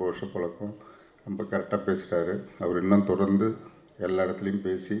 எனக்கு ரொம்ப வருஷ பழக்கம். ரொம்ப கரெக்டாக பேசுகிறாரு. அவர் இன்னும் தொடர்ந்து எல்லா இடத்துலையும்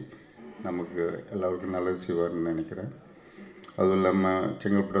பேசி நமக்கு எல்லாருக்கும் நல்லது செய்வார்னு நினைக்கிறேன். அதுவும் இல்லாமல்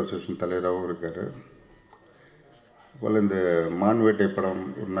செங்கல்பட்டு அசோசியேஷன் தலைவராகவும் இருக்கார். போல் இந்த மான்வேட்டை படம்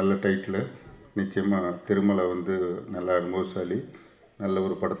ஒரு நல்ல டைட்டில். நிச்சயமாக திருமலை வந்து நல்ல அனுபவசாலி, நல்ல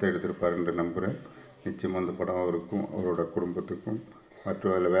ஒரு படத்தை எடுத்திருப்பார் என்று நம்புகிறேன். நிச்சயமாக அந்த படம் அவருக்கும் அவரோட குடும்பத்துக்கும்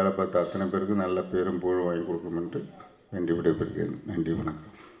மற்றும் அதில் வேலை பார்த்த அத்தனை பேருக்கும் நல்ல பேரும் புகழும் வாங்கி கொடுக்கும் என்று வேண்டி விடைபெறுகிறேன். நன்றி,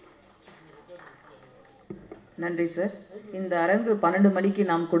 வணக்கம். நன்றி சார். இந்த அரங்கு 12 மணிக்கு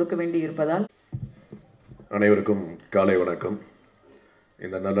நாம் கொடுக்க வேண்டி இருப்பதால் அனைவருக்கும் காலை வணக்கம்.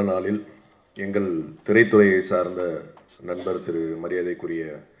 இந்த நல்ல நாளில் எங்கள் திரைத்துறையை சார்ந்த நண்பர் திரு மரியாதைக்குரிய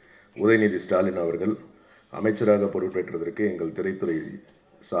உதயநிதி ஸ்டாலின் அவர்கள் அமைச்சராக பொறுப்பேற்றதற்கு எங்கள் திரைத்துறை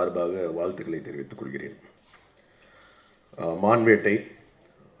சார்பாக வாழ்த்துக்களை தெரிவித்துக் கொள்கிறேன். மான்வேட்டை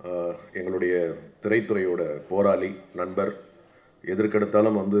எங்களுடைய திரைத்துறையோட போராளி நண்பர்,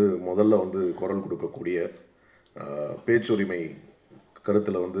 எதற்கெடுத்தாலும் வந்து முதல்ல வந்து குரல் கொடுக்கக்கூடிய, பேச்சுரிமை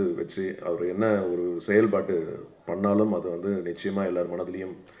கருத்தில் வந்து வச்சு அவர் என்ன ஒரு செயல்பாட்டு பண்ணாலும் அது வந்து நிச்சயமாக எல்லார்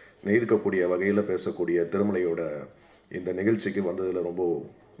மனதிலையும் நீர்க்கக்கூடிய வகையில் பேசக்கூடிய திருமலையோட இந்த நிகழ்ச்சிக்கு வந்ததில் ரொம்ப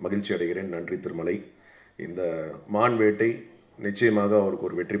மகிழ்ச்சி அடைகிறேன். நன்றி திருமலை. இந்த மான்வேட்டை நிச்சயமாக அவருக்கு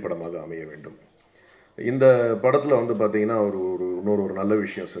ஒரு வெற்றி படமாக அமைய வேண்டும். இந்த படத்தில் வந்து பார்த்திங்கன்னா அவர் இன்னொரு நல்ல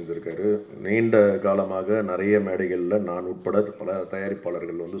விஷயம் செஞ்சுருக்காரு. நீண்ட காலமாக நிறைய மேடைகளில் நான் உட்பட பல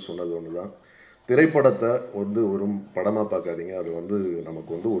தயாரிப்பாளர்கள் வந்து சொன்னது ஒன்று தான், திரைப்படத்தை வந்து ஒரு படமாக பார்க்காதீங்க, அது வந்து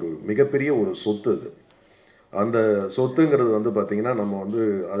நமக்கு வந்து ஒரு மிகப்பெரிய ஒரு சொத்து. அது அந்த சொத்துங்கிறது வந்து பார்த்திங்கன்னா நம்ம வந்து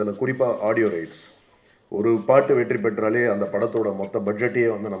அதில் குறிப்பாக ஆடியோ ரைட்ஸ், ஒரு பாட்டு வெற்றி பெற்றாலே அந்த படத்தோட மொத்த பட்ஜெட்டையே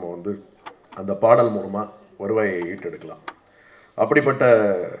வந்து நம்ம வந்து அந்த பாடல் மூலமாக வருவாயை ஈட்டெடுக்கலாம். அப்படிப்பட்ட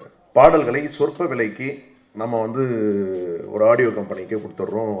பாடல்களை சொற்ப விலைக்கு நம்ம வந்து ஒரு ஆடியோ கம்பெனிக்கே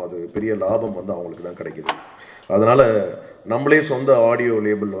கொடுத்துட்றோம். அது பெரிய லாபம் வந்து அவங்களுக்கு தான் கிடைக்கிது. அதனால் நம்மளே சொந்த ஆடியோ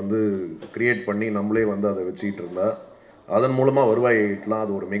லேபிள் வந்து க்ரியேட் பண்ணி நம்மளே வந்து அதை வச்சுக்கிட்டு இருந்தால் அதன் மூலமாக வருவாயை ஈட்டலாம்.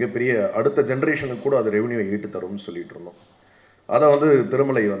 அது ஒரு மிகப்பெரிய அடுத்த ஜென்ரேஷனுக்கு கூட அது ரெவன்யூ ஈட்டு தரும்னு சொல்லிட்டு இருந்தோம். அதை வந்து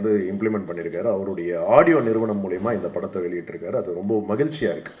திருமலை வந்து இம்ப்ளிமெண்ட் பண்ணியிருக்காரு. அவருடைய ஆடியோ நிறுவனம் மூலயமா இந்த படத்தை வெளியிட்டிருக்காரு. அது ரொம்ப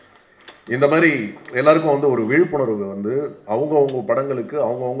மகிழ்ச்சியாக இருக்குது. இந்த மாதிரி எல்லாருக்கும் வந்து ஒரு விழிப்புணர்வு வந்து அவங்கவுங்க படங்களுக்கு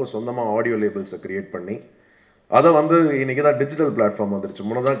அவங்கவுங்க சொந்தமாக ஆடியோ லேபிள்ஸை க்ரியேட் பண்ணி அதை வந்து இன்றைக்கி தான் டிஜிட்டல் பிளாட்ஃபார்ம் வந்துருச்சு.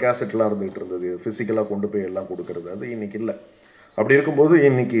 முன்னதான் கேசட்லாம் இருந்துகிட்டு இருந்தது, ஃபிசிக்கலாக கொண்டு போய் எல்லாம் கொடுக்கறது. அது இன்றைக்கி இல்லை. அப்படி இருக்கும்போது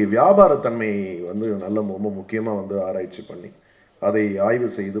இன்றைக்கி வியாபாரத்தன்மை வந்து ரொம்ப முக்கியமாக வந்து ஆராய்ச்சி பண்ணி அதை ஆய்வு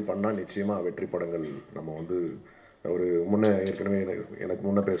செய்து பண்ணால் நிச்சயமாக வெற்றி படங்கள் நம்ம வந்து ஒரு ஏற்கனவே எனக்கு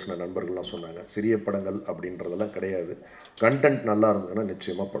முன்னே பேசின நண்பர்கள்லாம் சொன்னாங்க, சிறிய படங்கள் அப்படின்றதெல்லாம் கிடையாது. கண்டென்ட் நல்லா இருந்ததுன்னா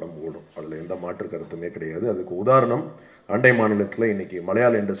நிச்சயமாக படம் ஓடும், அதில் எந்த மாற்று கருத்துமே கிடையாது. அதுக்கு உதாரணம் அண்டை மாநிலத்தில் இன்றைக்கி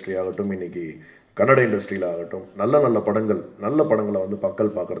மலையாள இண்டஸ்ட்ரி ஆகட்டும், இன்றைக்கி கன்னட இண்டஸ்ட்ரியில் ஆகட்டும், நல்ல படங்களை வந்து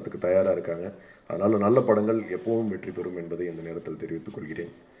மக்கள் பார்க்குறதுக்கு தயாராக இருக்காங்க. அதனால் நல்ல படங்கள் எப்பவும் வெற்றி பெறும் என்பதை இந்த நேரத்தில் தெரிவித்துக்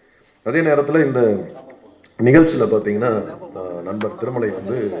கொள்கிறேன். அதே நேரத்தில் இந்த நிகழ்ச்சியில் பார்த்தீங்கன்னா நண்பர் திருமலை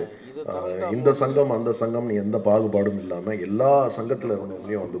வந்து இந்த சங்கம் அந்த சங்கம் எந்த பாகுபாடும் இல்லாமல் எல்லா சங்கத்தில்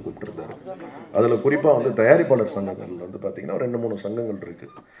இருந்தவங்களையும் வந்து கூப்பிட்டுருந்தாரு. அதில் குறிப்பாக வந்து தயாரிப்பாளர் சங்கங்கள் வந்து பார்த்திங்கன்னா 2-3 சங்கங்கள்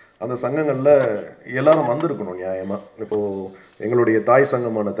இருக்குது. அந்த சங்கங்களில் எல்லாரும் வந்திருக்கணும் நியாயமாக. இப்போது எங்களுடைய தாய்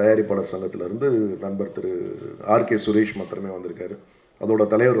சங்கமான தயாரிப்பாளர் சங்கத்திலேருந்து நண்பர் திரு ஆர்கே சுரேஷ் மாத்திரமே வந்திருக்காரு. அதோட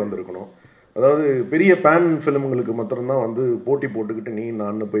தலைவர் வந்திருக்கணும். அதாவது பெரிய பேன் ஃபிலிம்களுக்கு மாத்திரம்தான் வந்து போட்டி போட்டுக்கிட்டு நீ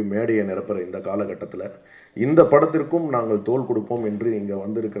நான் போய் மேடையை நிரப்புற இந்த காலகட்டத்தில் இந்த படத்திற்கும் நாங்கள் தோள் கொடுப்போம் என்று இங்கே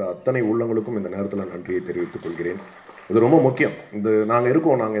வந்திருக்கிற அத்தனை உள்ளங்களுக்கும் இந்த நேரத்தில் நன்றியை தெரிவித்துக் கொள்கிறேன். இது ரொம்ப முக்கியம்.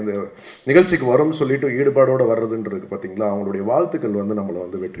 நாங்கள் இந்த நிகழ்ச்சிக்கு வரோம்னு சொல்லிட்டு ஈடுபாடோடு வர்றதுன்றது பார்த்தீங்களா, அவங்களுடைய வாழ்த்துக்கள் வந்து நம்மளை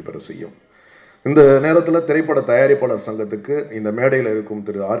வந்து வெற்றி பெற செய்யும். இந்த நேரத்தில் திரைப்பட தயாரிப்பாளர் சங்கத்துக்கு இந்த மேடையில் இருக்கும்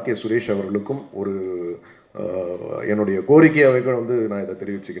திரு ஆர்கே சுரேஷ் அவர்களுக்கும் ஒரு என்னுடைய கோரிக்கையாகவே வந்து நான் இதை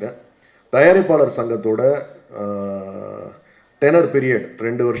தெரிவிச்சுக்கிறேன். தயாரிப்பாளர் சங்கத்தோட டெனர் பீரியட்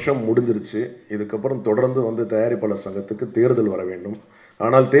 2 வருஷம் முடிஞ்சிருச்சு. இதுக்கப்புறம் தொடர்ந்து வந்து தயாரிப்பாளர் சங்கத்துக்கு தேர்தல் வர வேண்டும்.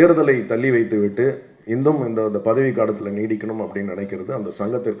 ஆனால் தேர்தலை தள்ளி வைத்து விட்டு இன்னும் இந்த பதவி காலத்தில் நீடிக்கணும் அப்படின்னு நினைக்கிறது அந்த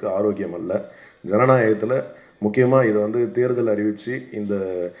சங்கத்திற்கு ஆரோக்கியம் அல்ல. ஜனநாயகத்தில் முக்கியமாக இதை வந்து தேர்தல் அறிவித்து இந்த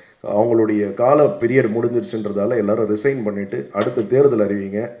அவங்களுடைய கால பீரியட் முடிஞ்சிருச்சுன்றதால எல்லாரும் ரிசைன் பண்ணிவிட்டு அடுத்த தேர்தல்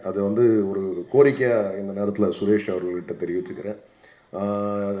அறிவிங்க. அது வந்து ஒரு கோரிக்கையாக இந்த நேரத்தில் சுரேஷ் அவர்கள்கிட்ட தெரிவிச்சுக்கிறேன்.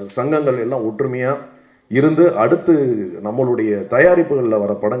 சங்கங்கள் எல்லாம் ஒற்றுமையாக இருந்து அடுத்து நம்மளுடைய தயாரிப்புகளில்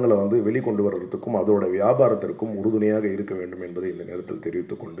வர படங்களை வந்து வெளிக்கொண்டு வர்றதுக்கும் அதோட வியாபாரத்திற்கும் உறுதுணையாக இருக்க வேண்டும் என்பதை இந்த நேரத்தில்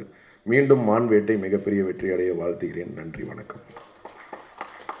தெரிவித்துக் கொண்டு மீண்டும் மான்வேட்டை மிகப்பெரிய வெற்றி அடைய வாழ்த்துகிறேன். நன்றி, வணக்கம்.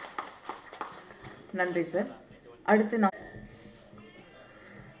 நன்றி சார். அடுத்து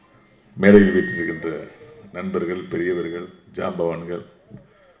மேடையில் வீற்றிருக்கின்ற நண்பர்கள், பெரியவர்கள், ஜாம்பவான்கள்,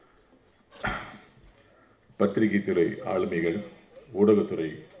 பத்திரிகை துறை ஆளுமைகள், ஊடகத்துறை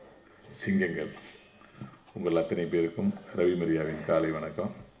சிங்கங்கள், உங்கள் அத்தனை பேருக்கும் ரவி மரியாவின் காலை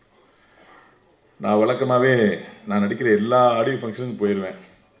வணக்கம். நான் வழக்கமாகவே நான் நடிக்கிற எல்லா ஆடியோ ஃபங்க்ஷனுக்கும் போயிடுவேன்.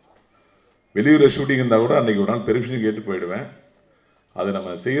 வெளியூரில் ஷூட்டிங் இருந்தால் கூட அன்றைக்கி ஒரு நாள் பெர்மிஷன் கேட்டு போயிடுவேன். அது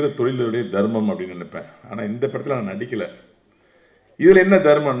நம்ம செய்கிற தொழிலுடைய தர்மம் அப்படின்னு நினைப்பேன். ஆனால் இந்த படத்தில் நான் நடிக்கலை. இதில் என்ன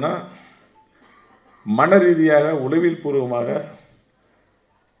தர்மம்னா, மன ரீதியாக உளவியல் பூர்வமாக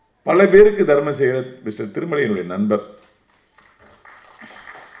பல பேருக்கு தர்மம் செய்கிற மிஸ்டர் திருமலை என்னுடைய நண்பர்.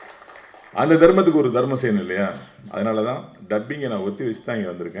 அந்த தர்மத்துக்கு ஒரு தர்மம் செய்யணும் இல்லையா? அதனால தான் டப்பிங்கை நான் ஒத்தி வச்சு தான் இங்கே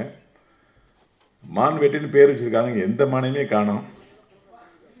வந்திருக்கேன். மான்வேட்டின்னு பேர் வச்சுருக்காங்க, இங்கே எந்த மானியமே காணோம்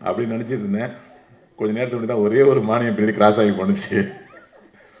அப்படின்னு நினச்சிட்டு இருந்தேன். கொஞ்சம் நேரத்துக்கு முன்னாடி தான் ஒரே ஒரு மானியம் பின்னாடி கிராஸ் ஆகி போணுச்சு.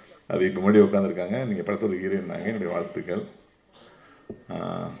 அது இப்போ முன்னாடி உட்காந்துருக்காங்க. நீங்கள் படத்தோட ஹீரோயின்னாங்க. என்னுடைய வாழ்த்துக்கள்.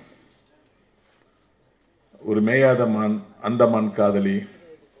 ஒரு மேயாத மான், அந்த மான் காதலி,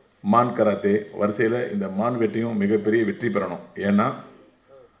 மான் கராத்தே வரிசையில் இந்த மான்வேட்டையும் மிகப்பெரிய வெற்றி பெறணும். ஏன்னா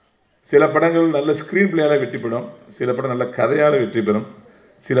சில படங்கள் நல்ல ஸ்க்ரீன் பிளேயால் வெற்றி பெறும், சில படம் நல்ல கதையால் வெற்றி பெறும்,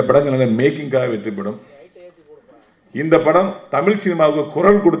 சில படங்கள் நல்ல மேக்கிங்காக வெற்றி பெறும். இந்த படம் தமிழ் சினிமாவுக்கு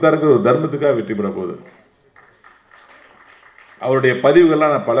குரல் கொடுத்தாருங்கிற ஒரு தர்மத்துக்காக வெற்றி பெற போகுது. அவருடைய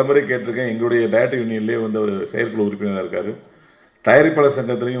பதிவுகள்லாம் நான் பல முறை கேட்டிருக்கேன். எங்களுடைய டைரக்டர் யூனியன்லேயே வந்து அவர் செயற்குழு உறுப்பினராக இருக்கார். தயாரிப்பாளர்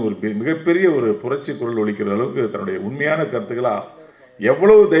சங்கத்திலையும் ஒரு மிகப்பெரிய ஒரு புரட்சி குரல் ஒலிக்கிற அளவுக்கு தன்னுடைய உண்மையான கருத்துக்களாக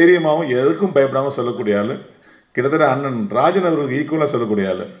எவ்வளவு தைரியமாகவும் எதுக்கும் பயப்படாமல் சொல்லக்கூடிய ஆள். கிட்டத்தட்ட அண்ணன் ராஜன் அவர்களுக்கு ஈக்குவலாக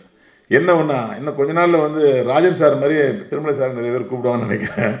சொல்லக்கூடிய ஆள். என்ன ஒன்றா இன்னும் கொஞ்ச நாளில் வந்து ராஜன் சார் மாதிரி திருமலை சார் நிறைய பேர் கூப்பிடுவான்னு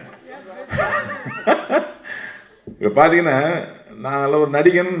நினைக்கிறேன். இப்போ பார்த்தீங்கன்னா நான் ஒரு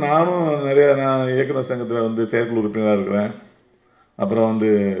நடிகன். நான் இயக்குனர் சங்கத்தில் வந்து செயற்குழு உறுப்பினராக இருக்கிறேன். அப்புறம் வந்து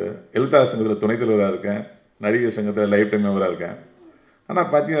எழுத்தாளர் சங்கத்தில் துணைத் தலைவராக இருக்கேன். நடிகர் சங்கத்தில் லைஃப் டைம் மெம்பராக இருக்கேன்.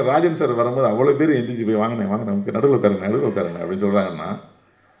 ஆனால் பார்த்தீங்கன்னா ராஜன் சார் வரும்போது அவ்வளோ பேர் எந்திரிச்சு போய் வாங்கினேன் நமக்கு நடுவில் உட்காருங்க அப்படின்னு சொல்கிறாங்கன்னா,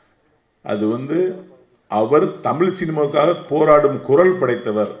 அது வந்து அவர் தமிழ் சினிமாவுக்காக போராடும் குரல்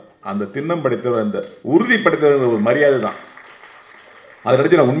படைத்தவர், அந்த திண்ணம் படைத்தவர், அந்த உறுதி படைத்தவர் ஒரு மரியாதை தான். அதை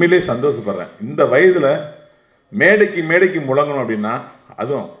நினச்சி நான் உண்மையிலேயே சந்தோஷப்படுறேன். இந்த வயதில் மேடைக்கு முழங்கணும் அப்படின்னா,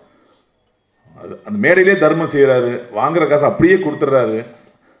 அதுவும் அந்த மேடையிலே தர்மம் செய்கிறாரு, வாங்குற காசு அப்படியே கொடுத்துட்றாரு.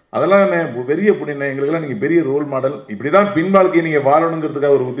 அதெல்லாம் என்ன பெரிய புண்ணியம். எங்களுக்கெல்லாம் நீங்கள் பெரிய ரோல் மாடல். இப்படி தான் பின் வாழ்க்கையை நீங்கள்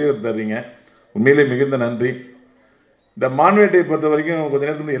வாழணுங்கிறதுக்காக ஒரு உத்தியோகத்தை தர்றீங்க. உண்மையிலே மிகுந்த நன்றி. இந்த மான்வேட்டையை பொறுத்த வரைக்கும் கொஞ்சம்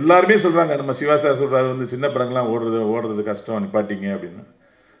நேரத்துக்கு எல்லாருமே சொல்கிறாங்க, நம்ம சிவா சார் சொல்கிறாரு வந்து சின்ன படங்கள்லாம் ஓடுறது கஷ்டம், நிப்பாட்டிங்க அப்படின்னு.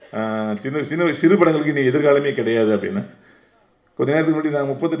 சிறு படங்களுக்கு நீ எதிர்காலமே கிடையாது அப்படின்னு. கொஞ்ச நேரத்துக்கு முன்னாடி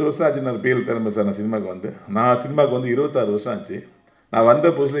நான் 38 வருஷம் ஆச்சு நான் பிஎல் திறமை சார். நான் சினிமாவுக்கு வந்து 26 வருஷம் ஆச்சு. நான் வந்த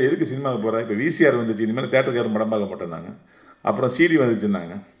புதுசில் எதுக்கு சினிமாவுக்கு போகிறேன், இப்போ விசிஆர் வந்துச்சு, இனிமேல் தேட்டருக்காரன் படம் பார்க்க மாட்டேன்னாங்க. அப்புறம் சிடி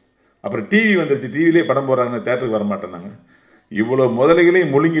வந்துச்சுன்னாங்க. அப்புறம் டிவி வந்துருச்சு, டிவிலே படம் போடுறாங்க, தேட்டருக்கு வர மாட்டேன்னாங்க. இவ்வளோ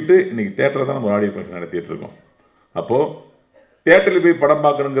முதலைகளையும் முழுங்கிட்டு இன்றைக்கி தேட்டரை தான் நம்ம ஆடியோ ஃபங்க்ஷன் நடத்திட்டு இருக்கோம். அப்போது தியேட்டரில் போய் படம்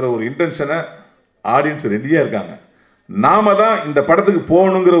பார்க்கணுங்கிற ஒரு இன்டென்ஷனை ஆடியன்ஸ் ரெடியாக இருக்காங்க. நாம தான் இந்த படத்துக்கு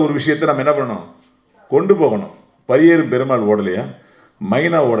போகணுங்கிற ஒரு விஷயத்தை நம்ம என்ன பண்ணணும், கொண்டு போகணும். பரியேறும் பெருமாள் ஓடலையா,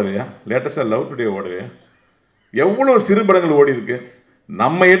 மைனா ஓடலையா, லேட்டஸ்டாக லவ் டுடே ஓடலையா, எவ்வளோ சிறு படங்கள் ஓடி இருக்கு.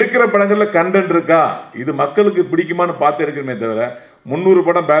 நம்ம எடுக்கிற படங்களில் கண்டென்ட் இருக்கா, இது மக்களுக்கு பிடிக்குமான்னு பார்த்து எடுக்கணுமே தவிர 300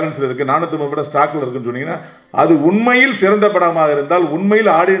 படம் பேலன்ஸில் இருக்குது, 450 படம் ஸ்டாக்கில் இருக்குன்னு சொன்னீங்கன்னா அது உண்மையில் சிறந்த படமாக இருந்தால், உண்மையில்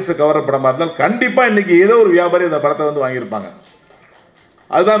ஆடியன்ஸை கவர படமாக இருந்தால் கண்டிப்பாக இன்றைக்கி ஏதோ ஒரு வியாபாரி அந்த படத்தை வந்து வாங்கியிருப்பாங்க.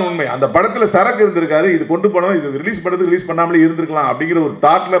 அதுதான் உண்மை. அந்த படத்தில் சரக்கு இருந்திருக்காரு, இது கொண்டு போனோம், இது ரிலீஸ் பண்ணுறதுக்கு ரிலீஸ் பண்ணாமலே இருந்திருக்கலாம் அப்படிங்கிற ஒரு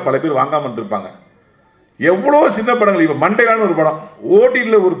தாட்டில் பல பேர் வாங்காமல் இருந்திருப்பாங்க. எவ்வளோ சின்ன படங்கள், இப்போ மண்டைக்கான ஒரு படம்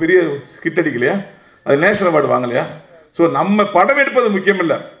ஓடிடியில் ஒரு பெரிய ஹிட் அடிக்கலையா, அது நேஷனல் அவார்டு வாங்கலையா? ஸோ நம்ம படம் எடுப்பது முக்கியம்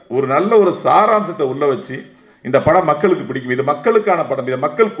இல்லை, ஒரு நல்ல ஒரு சாராம்சத்தை உள்ள வச்சு இந்த படம் மக்களுக்கு பிடிக்கும், இது மக்களுக்கான படம், இதை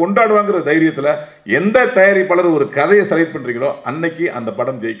மக்கள் கொண்டாடுவாங்கிற தைரியத்தில் எந்த தயாரிப்பாளர் ஒரு கதையை செலக்ட் பண்ணுறீங்களோ அன்னைக்கு அந்த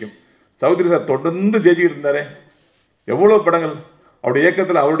படம் ஜெயிக்கும். சௌத்ரி சார் தொடர்ந்து ஜெயிச்சுக்கிட்டு இருந்தாரே, எவ்வளோ படங்கள் அவருடைய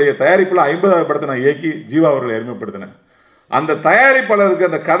இயக்கத்தில், அவருடைய தயாரிப்பில் 50வது படத்தை நான் இயக்கி ஜீவா அவர்களை அறிமுகப்படுத்தினேன். அந்த தயாரிப்பாளருக்கு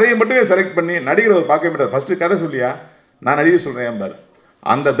அந்த கதையை மட்டுமே செலக்ட் பண்ணி நடிகர் அவர் பார்க்க மாட்டார், ஃபஸ்ட்டு கதை சொல்லியா நான் நடிகர் சொல்கிறேன் பாரு.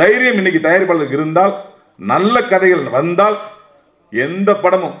 அந்த தைரியம் இன்னைக்கு தயாரிப்பாளருக்கு இருந்தால், நல்ல கதைகள் வந்தால் எந்த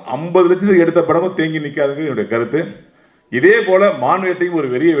படமும் 50 லட்சத்துக்கு எடுத்த படமும் தேங்கி நிற்காதுங்க என்னுடைய கருத்து. இதே போல மான்வேட்டையும் ஒரு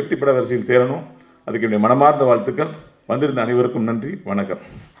பெரிய வெற்றி பட வரிசையில் சேரணும். அதுக்கு என்னுடைய மனமார்ந்த வாழ்த்துக்கள். வந்திருந்த அனைவருக்கும் நன்றி, வணக்கம்.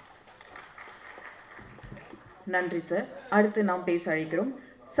 நன்றி சார். அடுத்து நாம் பேச அழைக்கிறோம்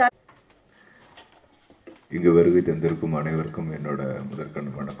சார். இங்கு வருகை தந்திருக்கும் அனைவருக்கும் என்னோட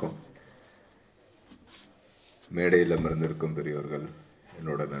முதற்கண் வணக்கம். மேடையில் அமர்ந்திருக்கும் பெரியவர்கள்,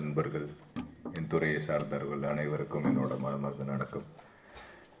 என்னோட நண்பர்கள், என் துறையை சார்ந்தவர்கள் அனைவருக்கும் என்னோட மனமார்ந்த வணக்கம்.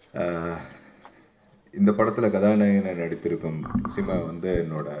 இந்த படத்தில் கதாநாயகனை நடித்திருக்கும் சிமா வந்து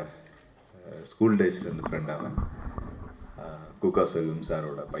என்னோட ஸ்கூல் டேஸ்லேருந்து ஃப்ரெண்ட். அவன் குகா செல்வம்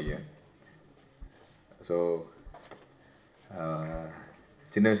சாரோட பையன். ஸோ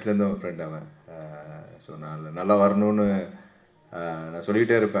சின்ன வயசுலேருந்து அவன் ஃப்ரெண்ட் அவன். ஸோ நான் நல்லா வரணும்னு நான்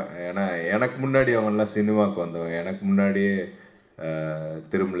சொல்லிகிட்டே இருப்பேன். ஏன்னா எனக்கு முன்னாடி அவன்லாம் சினிமாவுக்கு வந்தவன், எனக்கு முன்னாடியே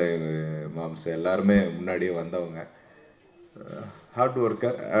திருமலை மாம்ஸ் எல்லாருமே முன்னாடியே வந்தவங்க. Hard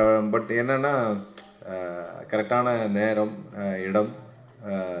worker. பட் என்னென்னா கரெக்டான நேரம், இடம்,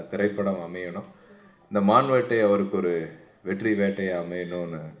 திரைப்படம் அமையணும். இந்த மான்வேட்டை அவருக்கு ஒரு வெற்றி வேட்டையை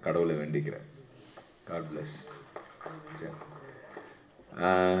அமையணும்னு கடவுளை வேண்டிக்கிறேன். God plus.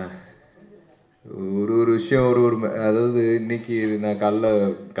 ஒரு விஷயம் அதாவது இன்னைக்கு நான் காலைல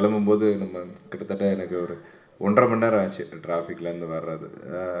கிளம்பும்போது நம்ம கிட்டத்தட்ட எனக்கு ஒரு 1.5 மணி நேரம் ஆச்சு டிராஃபிக்லேருந்து வர்றது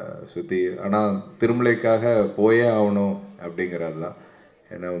சுற்றி. ஆனால் திருமலைக்காக போயே ஆகணும் அப்படிங்கிறது தான்.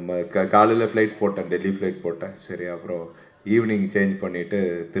 ஏன்னா காலையில் ஃப்ளைட் போட்டேன், டெல்லி ஃப்ளைட் போட்டேன். சரி, அப்புறம் ஈவினிங் சேஞ்ச் பண்ணிவிட்டு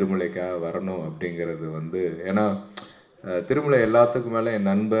திருமலைக்காக வரணும் அப்படிங்கிறது வந்து, ஏன்னா திருமலை எல்லாத்துக்கும் மேலே என்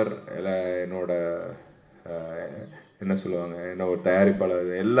நண்பர், என்னோட என்ன சொல்லுவாங்க, என்னோட தயாரிப்பாளர்,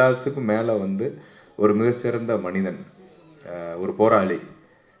 எல்லாத்துக்கும் மேலே வந்து ஒரு மிகச்சிறந்த மனிதன், ஒரு போராளி.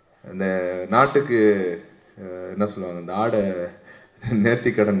 இந்த நாட்டுக்கு என்ன சொல்லுவாங்க, இந்த ஆடை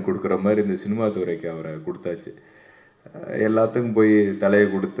நேர்த்தி கடன் கொடுக்குற மாதிரி இந்த சினிமா துறைக்கு அவரை கொடுத்தாச்சு. எல்லாத்துக்கும் போய் தலையை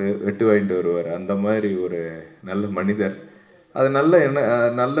கொடுத்து வெட்டு வாங்கிட்டு வருவார். அந்த மாதிரி ஒரு நல்ல மனிதர். அது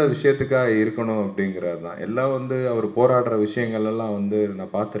நல்ல விஷயத்துக்காக இருக்கணும் அப்படிங்கிறது தான். எல்லாம் வந்து அவர் போராடுற விஷயங்கள் எல்லாம் வந்து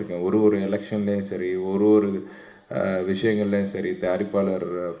நான் பார்த்துருக்கேன். ஒரு எலெக்ஷன்லேயும் சரி, ஒரு விஷயங்கள்லேயும் சரி, தயாரிப்பாளர்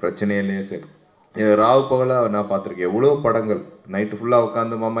பிரச்சனையிலையும் சரி, ராவு பகலாக நான் பார்த்துருக்கேன். எவ்வளோ படங்கள் நைட்டு ஃபுல்லாக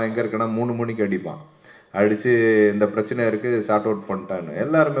உட்காந்து மாமா எங்கே இருக்குன்னா 3 மணிக்கு அடிப்பான். அடித்து இந்த பிரச்சனை இருக்குது சார்ட் அவுட் பண்ணிட்டான்னு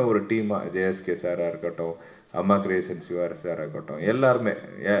எல்லாருமே ஒரு டீமாக, ஜேஎஸ்கே சாராக இருக்கட்டும், அம்மா கிரியேஷன் சிவார் சாராக இருக்கட்டும், எல்லாருமே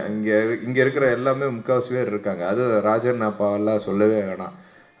இங்கே இருக்கிற எல்லாமே முக்கால்வாசி பேர் இருக்காங்க. அது ராஜன் அப்பாவெல்லாம் சொல்லவே வேணாம்,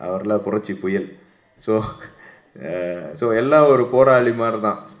 அவரெல்லாம் புரட்சி புயல். ஸோ எல்லாம் ஒரு போராளி மாதிரி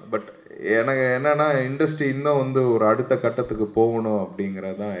தான். பட் எனக்கு என்னென்னா இண்டஸ்ட்ரி இன்னும் வந்து ஒரு அடுத்த கட்டத்துக்கு போகணும்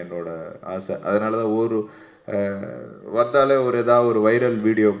அப்படிங்கிறது தான் என்னோட ஆசை. அதனால தான் வந்தாலே ஏதாவது ஒரு வைரல்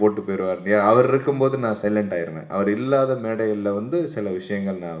வீடியோ போட்டு போயிடுவார். அவர் இருக்கும்போது நான் சைலண்ட் ஆயிடுவேன். அவர் இல்லாத மேடைகளில் வந்து சில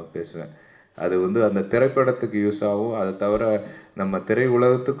விஷயங்கள் நான் பேசுவேன். அது வந்து அந்த திரைப்படத்துக்கு யூஸ் ஆகும், அதை தவிர நம்ம திரை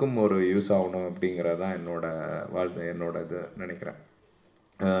உலகத்துக்கும் ஒரு யூஸ் ஆகணும் அப்படிங்கிறதான் என்னோட இது நினைக்கிறேன்.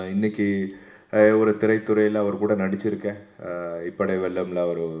 இன்னைக்கு ஒரு திரைத்துறையில் அவர் கூட நடிச்சிருக்கேன். இப்படை வெள்ளம்ல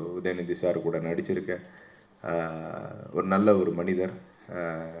ஒரு உதயநிதி சார் கூட நடிச்சிருக்கேன். ஒரு நல்ல ஒரு மனிதர்,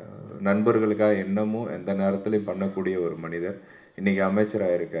 நண்பர்களுக்காக என்னமும் எந்த நேரத்துலையும் பண்ணக்கூடிய ஒரு மனிதர். இன்றைக்கி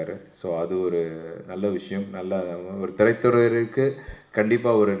அமைச்சராக இருக்கார். ஸோ அது ஒரு நல்ல விஷயம். ஒரு திரைத்துறையிற்கு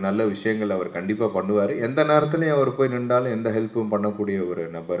கண்டிப்பாக ஒரு நல்ல விஷயங்கள் அவர் கண்டிப்பாக பண்ணுவார். எந்த நேரத்துலையும் அவர் போய் நின்றாலும் எந்த ஹெல்ப்பும் பண்ணக்கூடிய ஒரு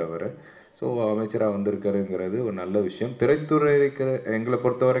நபர் அவர். ஸோ அமைச்சராக வந்திருக்காருங்கிறது ஒரு நல்ல விஷயம். திரைத்துறை இருக்கிற எங்களை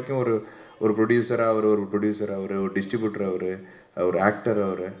பொறுத்த வரைக்கும் ஒரு ப்ரொடியூசராக அவர், ஒரு டிஸ்ட்ரிபியூட்டர் அவர், ஒரு ஆக்டர்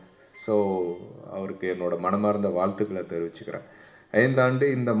அவர். ஸோ அவருக்கு என்னோட மனமார்ந்த வாழ்த்துக்களை தெரிவிச்சுக்கிறேன். 5 ஆண்டு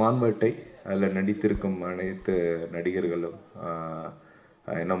இந்த மான்வேட்டை அதில் நடித்திருக்கும் அனைத்து நடிகர்களும்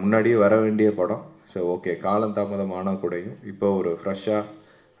என்ன முன்னாடியே வர வேண்டிய படம். ஸோ ஓகே, காலம் தாமதம் ஆனால் கூடயும் இப்போ ஒரு ஃப்ரெஷ்ஷாக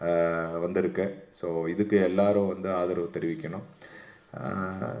வந்திருக்கு. ஸோ இதுக்கு எல்லாரும் வந்து ஆதரவு தெரிவிக்கணும்.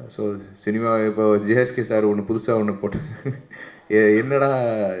 ஸோ சினிமா இப்போ ஜேஎஸ்கே சார் ஒன்று புதுசாக ஒன்று போட்டு என்னடா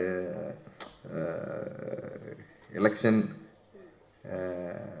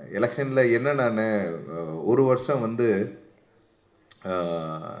எலெக்ஷனில் என்ன, நான் ஒரு வருஷம் வந்து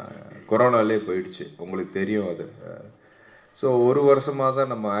கொரோனாலே போயிடுச்சு, உங்களுக்கு தெரியும் அது. ஸோ ஒரு வருஷமாக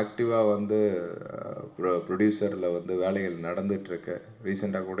தான் நம்ம ஆக்டிவாக வந்து ப்ரொடியூசரில் வந்து வேலைகள் நடந்துகிட்ருக்கு.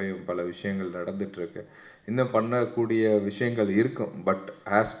 ரீசெண்டாக கூட பல விஷயங்கள் நடந்துகிட்ருக்கு. இன்னும் பண்ணக்கூடிய விஷயங்கள் இருக்கும். But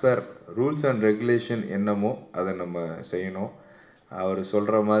as per rules and regulation என்னமோ அதை நம்ம செய்யணும். அவர்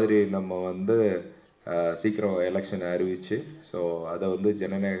சொல்கிற மாதிரி நம்ம வந்து சீக்கிரம் எலெக்ஷனை அறிவித்து, ஸோ அதை வந்து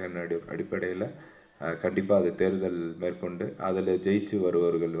ஜனநாயக அடிப்படையில் கண்டிப்பாக அது தேர்தல் மேற்கொண்டு அதில் ஜெயிச்சு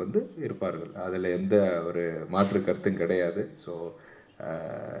வருபவர்கள் வந்து இருப்பார்கள். அதில் எந்த ஒரு மாற்று கருத்தும் கிடையாது. ஸோ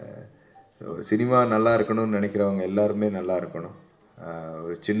சினிமா நல்லா இருக்கணும்னு நினைக்கிறவங்க எல்லாருமே நல்லா இருக்கணும்.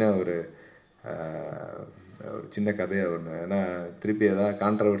 ஒரு சின்ன கதையை ஒன்று, ஏன்னா திருப்பி எதாவது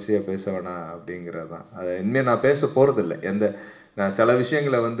கான்ட்ரவர்சியாக பேச வேணாம் அப்படிங்கிறது தான். அதை இனிமேல் நான் பேச போகிறதில்ல. நான் சில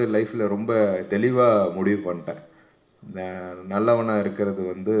விஷயங்களை வந்து லைஃப்பில் ரொம்ப தெளிவாக முடிவு பண்ணிட்டேன். நல்லவனாக இருக்கிறது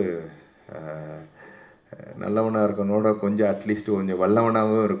வந்து நல்லவனாக இருக்கனோட கொஞ்சம் அட்லீஸ்ட் கொஞ்சம்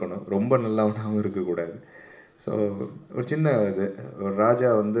வல்லவனாகவும் இருக்கணும், ரொம்ப நல்லவனாகவும் இருக்கக்கூடாது. ஸோ ஒரு சின்ன இது, ஒரு ராஜா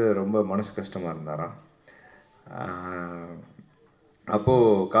வந்து ரொம்ப மனசு கஷ்டமாக இருந்தாராம்.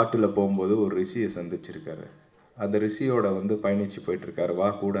 அப்போது காட்டில் போகும்போது ஒரு ரிஷியை சந்திச்சிருக்காரு. அந்த ரிஷியோட வந்து பயணித்து போயிட்டுருக்காரு. வா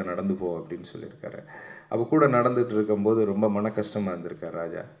கூட நடந்து போ அப்படின்னு சொல்லியிருக்காரு. அப்போ கூட நடந்துகிட்டு இருக்கும்போது ரொம்ப மன கஷ்டமாக இருந்திருக்கார்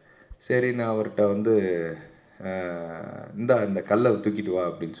ராஜா. சரி, நான் அவர்கிட்ட வந்து இந்த கல்லை தூக்கிட்டு வா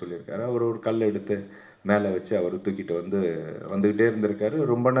அப்படின்னு சொல்லியிருக்காரு. அவர் ஒரு கல்லை எடுத்து மேலே வச்சு அவர் தூக்கிட்டு வந்துக்கிட்டே இருந்திருக்காரு.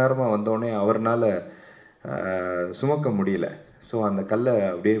 ரொம்ப நேரமாக வந்தோடனே அவர்னால் சுமக்க முடியல. ஸோ அந்த கல்லை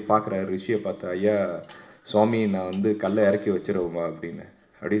அப்படியே பார்க்குறாரு. ரிஷியை பார்த்து, ஐயா சுவாமி, நான் வந்து கல்லை இறக்கி வச்சிருவோமா அப்படின்னு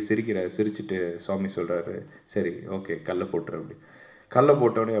அப்படியே சிரிக்கிறார். சிரிச்சுட்டு சுவாமி சொல்கிறாரு, சரி ஓகே கல்லை போட்டுரு. அப்படி கல்லை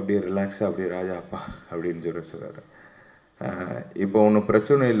போட்டோடனே அப்படியே ரிலாக்ஸாக அப்படியே ராஜா அப்பா அப்படின்னு சொல்கிறாரு. இப்போ ஒன்று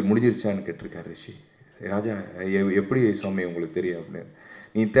பிரச்சனைகள் முடிஞ்சிருச்சான்னு கேட்டிருக்காரு ரிஷி. ராஜா, எப்படி சுவாமி உங்களுக்கு தெரியும் அப்படின்னு.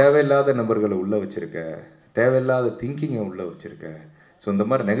 நீ தேவையில்லாத நபர்களை உள்ளே வச்சுருக்க, தேவையில்லாத திங்கிங்கை உள்ளே வச்சுருக்க. ஸோ இந்த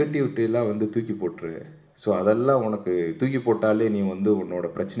மாதிரி நெகட்டிவிட்டியெல்லாம் வந்து தூக்கி போட்டுரு. ஸோ அதெல்லாம் உனக்கு தூக்கி போட்டாலே நீ வந்து உன்னோட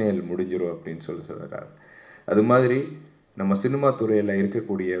பிரச்சனைகள் முடிஞ்சிடும் அப்படின்னு சொல்கிறார். அது மாதிரி நம்ம சினிமா துறையில்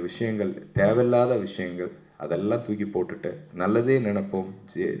இருக்கக்கூடிய விஷயங்கள், தேவையில்லாத விஷயங்கள், அதெல்லாம் தூக்கி போட்டுட்டு நல்லதே நினைப்போம்,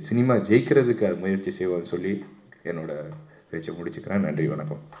 சினிமா ஜெயிக்கிறதுக்கு அது முயற்சி செய்வோம்னு சொல்லி என்னோட பேச்சை முடிச்சுக்கிறேன். நன்றி,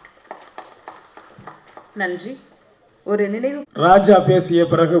 வணக்கம். நன்றி. ஒரு நினைவு. ராஜா பேசிய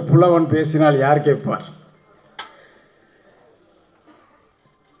பிறகு புலவன் பேசினால் யார் கேட்பார்?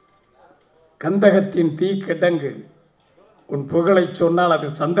 கந்தகத்தின் தீ கிடங்கு, உன் புகழை சொன்னால் அது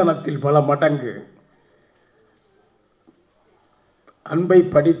சந்தனத்தில் பல மடங்கு. அன்பை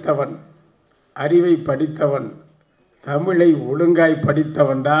படித்தவன், அறிவை படித்தவன், தமிழை ஒழுங்காய்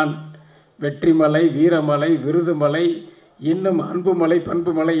படித்தவன் தான் வெற்றிமலை, வீரமலை, விருதுமலை, இன்னும் அன்புமலை,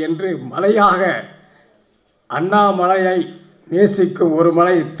 பண்புமலை என்று மலையாக அண்ணாமலையை நேசிக்கும் ஒரு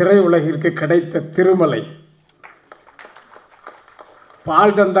மலை திரையுலகிற்கு கிடைத்த திருமலை.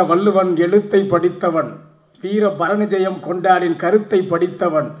 பால் தந்த வள்ளுவன் எழுத்தை படித்தவன், வீர பரணிஜயம் கொண்டாடின் கருத்தை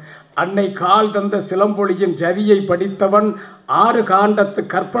படித்தவன், அன்னை கால் தந்த சிலம்பொழியின் ஜதியை படித்தவன், 6 காண்டத்து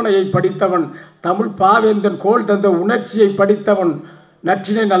கற்பனையை படித்தவன், தமிழ் பாவேந்தன் கோல் தந்த உணர்ச்சியை படித்தவன்,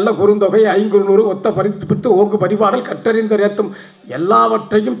 நற்றினை நல்ல குறுந்தொகை 500 ஒத்த பரித்து ஓங்கு பரிபாடல் கற்றறிந்த ரேத்தும்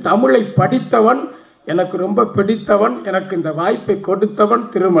எல்லாவற்றையும் தமிழை படித்தவன், எனக்கு ரொம்ப பிடித்தவன், எனக்கு இந்த வாய்ப்பை கொடுத்தவன்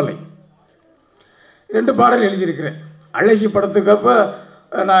திருமலை. 2 பாடல் எழுதியிருக்கிறேன். அழகி படத்துக்கப்ப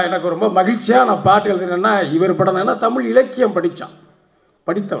எனக்கு ரொம்ப மகிழ்ச்சியாக நான் பாட்டு எழுதினேன்னா இவர் படம் தான். ஏன்னா தமிழ் இலக்கியம்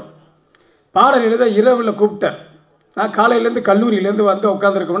படித்தவன். பாடல் எழுத இரவில் கூப்பிட்டார். நான் காலையிலேருந்து கல்லூரியிலேருந்து வந்து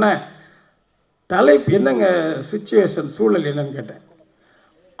உட்காந்துருக்கோன்னே தலைப்பு என்னங்க சிச்சுவேஷன், சூழல் என்னன்னு கேட்டேன்.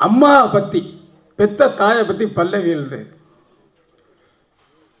 அம்மாவை பற்றி, பெத்த தாயை பற்றி பல்லவி எழுது.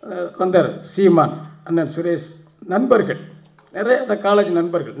 வந்தார் சீமான், அண்ணன் சுரேஷ், நண்பர்கள் நிறைய, அந்த காலேஜ்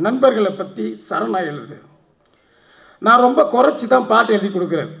நண்பர்களை பற்றி சரணா எழுது. நான் ரொம்ப குறைச்சி தான் பாட்டு எழுதி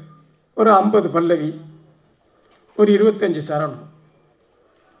கொடுக்குறேன். ஒரு 50 பல்லவி, ஒரு 25 சரணம்.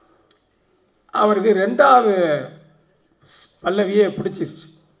 அவருக்கு 2வது பல்லவியே பிடிச்சிருச்சு.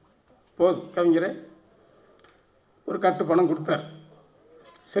 போதும் கவிஞரை ஒரு கட்டு பணம் கொடுத்தார்.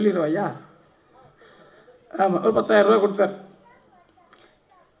 சொல்லிடுவாயா? ஆமாம், ஒரு 10,000 ரூபா கொடுத்தார்.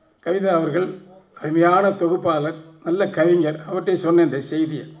 கவிதா அவர்கள் அருமையான தொகுப்பாளர், நல்ல கவிஞர். அவர்கிட்ட சொன்னேன் இந்த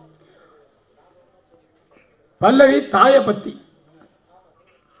செய்தியை. பல்லவி தாயை பற்றி.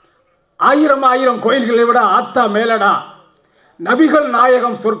 ஆயிரம் ஆயிரம் கோயில்களை விட ஆத்தா மேலடா, நபிகள்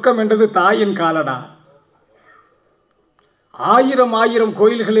நாயகம் சொர்க்கம் என்றது தாயின் காலடா. ஆயிரம் ஆயிரம்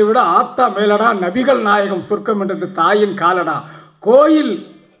கோயில்களை விட ஆத்தா மேலடா, நபிகள் நாயகம் சொர்க்கம் என்றது தாயின் காலடா. கோயில்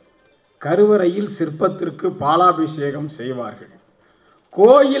கருவறையில் சிற்பத்திற்கு பாலாபிஷேகம் செய்வார்கள்.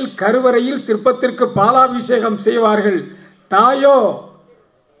 கோயில் கருவறையில் சிற்பத்திற்கு பாலாபிஷேகம் செய்வார்கள். தாயோ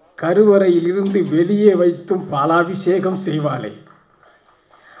கருவறையில் இருந்து வெளியே வைத்தும் பாலாபிஷேகம் செய்வாளே.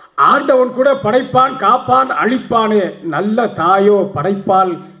 ஆண்டவன் கூட படைப்பான், காப்பான், அழிப்பானே, நல்ல தாயோ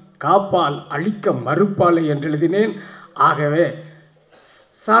படைப்பால், காப்பால், அழிக்க மறுப்பாளே என்று எழுதினேன். ஆகவே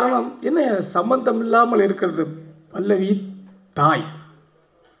சரணம் என்ன சம்பந்தம் இல்லாமல் இருக்கிறது. பல்லவி தாய்,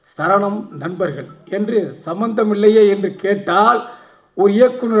 சரணம் நண்பர்கள் என்று சம்பந்தம் இல்லையே என்று கேட்டால், ஒரு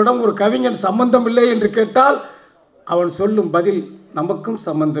இயக்குனரிடம் ஒரு கவிஞன் சம்பந்தம் இல்லை என்று கேட்டால் அவன் சொல்லும் பதில் நமக்கும்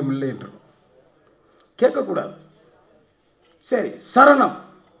சம்பந்தம் இல்லை என்று கேட்கக்கூடாது. சரி, சரணம்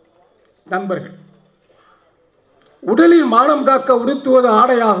நண்பர்கள். உடலின் மானம் காக்க உடுத்துவது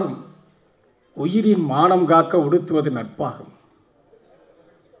ஆடையாகும், உயிரின் மானம் காக்க உடுத்துவது நட்பாகும்.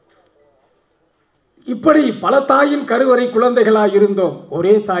 இப்படி பல தாயின் கருவறை குழந்தைகளாக இருந்தோம்,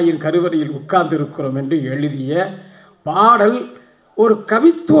 ஒரே தாயின் கருவறையில் உட்கார்ந்து இருக்கிறோம் என்று எழுதிய பாடல் ஒரு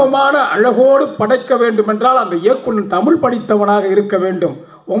கவித்துவமான அழகோடு படைக்க வேண்டும் என்றால் அந்த இயக்குனர் தமிழ் படித்தவனாக இருக்க வேண்டும்.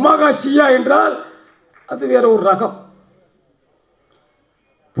 ஒமாகா சியா என்றால் அது வேற ஒரு ரகம்.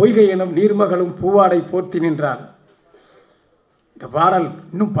 பொய்கை எனும் நீர்மகளும் பூவாடை போர்த்தி நின்றாள். இந்த பாடல்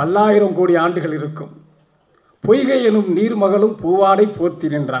இன்னும் பல்லாயிரம் கோடி ஆண்டுகள் இருக்கும். பொய்கை எனும் நீர்மகளும் பூவாடை போர்த்தி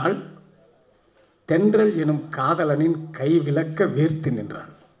நின்றாள், தென்றல் எனும் காதலனின் கை விளக்க வேர்த்து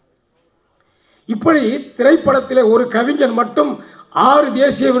நின்றான். இப்படி திரைப்படத்திலே ஒரு கவிஞன் மட்டும் 6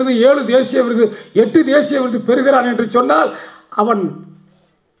 தேசிய விருது, 7 தேசிய விருது, 8 தேசிய விருது பெறுகிறான் என்று சொன்னால் அவன்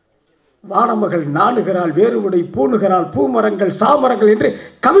வானமகள் நாளுகிறாள், வேறுபடை பூணுகிறாள், பூமரங்கள் சாமரங்கள் என்று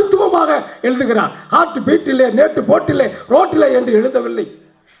கவித்துவமாக எழுதுகிறான். ஹார்ட் பீட்டிலே, நேற்று போட்டிலே, ரோட்டிலே என்று எழுதவில்லை.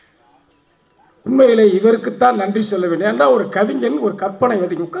 உண்மையிலே இவருக்குத்தான் நன்றி சொல்ல வேண்டும். ஏன்னா ஒரு கவிஞன் ஒரு கற்பனை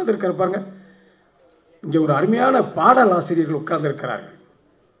வதிக்கு உட்கார்ந்து பாருங்க. இங்கே ஒரு அருமையான பாடல் ஆசிரியர்கள் உட்கார்ந்திருக்கிறார்கள்.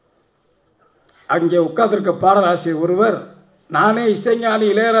 அங்கே உட்கார்ந்திருக்க பாடலாசிரியர் ஒருவர், நானே இசைஞானி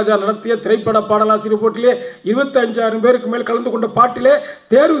இளையராஜா நடத்திய திரைப்பட பாடலாசிரியர் போட்டிலே 25,000 பேருக்கு மேல் கலந்து கொண்ட பாட்டிலே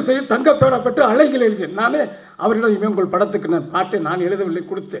தேர்வு செய்து தங்கப்பேடா பெற்று அலைகள் எழுதினேன். நானே அவரிடம் இனிமேல் உங்கள் படத்துக்கு நான் பாட்டை நான் எழுதவில்லை,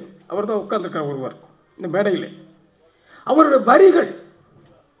 கொடுத்தேன். அவர் தான் உட்கார்ந்திருக்கிற ஒருவர் இந்த மேடையில். அவருடைய வரிகள்,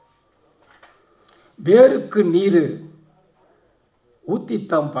 வேருக்கு நீரு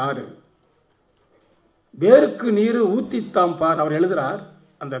ஊத்தித்தாம் பாரு, வேருக்கு நீரு ஊத்தித்தாம் பார். அவர் எழுதுகிறார்,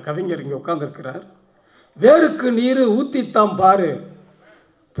 அந்த கவிஞர் இங்கே உட்கார்ந்திருக்கிறார். வேருக்கு நீரு ஊத்தித்தாம் பாரு,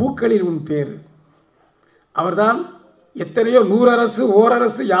 பூக்களில் உன் பேரு. அவர்தான் எத்தனையோ 100 அரசு,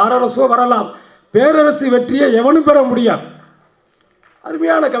 ஓரரசு, யாரரசோ வரலாம், பேரரசு வெற்றியை எவனும் பெற முடியாது.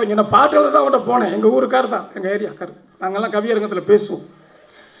 அருமையான கவிஞர். நான் பாட்டில் தான் அவர்கிட்ட போனேன். எங்கள் ஊருக்கார் தான், எங்கள் ஏரியாக்கார். நாங்கள்லாம் கவியரங்கத்தில் பேசுவோம்.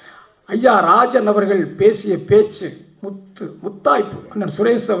 ஐயா ராஜன் அவர்கள் பேசிய பேச்சு முத்தாய்ப்பு. அண்ணன்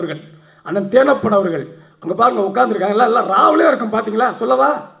சுரேஷ் அவர்கள், அண்ணன் தேனப்பன் அவர்கள் அங்கே பாருங்க உட்காந்துருக்காங்க. எல்லாம் ராவிலே இருக்கும் பார்த்தீங்களா? சொல்லவா?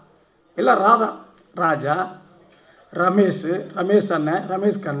 எல்லாம் ராதா, ராஜா, ரமேஷ், ரமேஷ் அண்ணன்,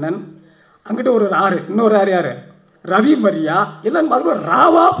 ரமேஷ் கண்ணன், அங்கிட்ட ஒரு ஆறு, இன்னொரு யார் ரவி மரியா, எல்லாம் மறுபடியும்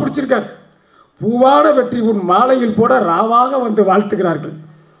ராவா பிடிச்சிருக்காரு. பூவான வெற்றி உன் மாலையில் போட ராவாக வந்து வாழ்த்துக்கிறார்கள்.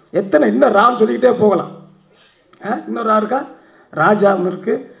 எத்தனை இன்னும் ரான்னு சொல்லிக்கிட்டே போகலாம். இன்னொரு ரா இருக்கா? ராஜா ஒன்று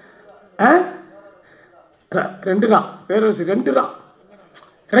இருக்கு, 2 ரா, பேரரசு 2 ரா,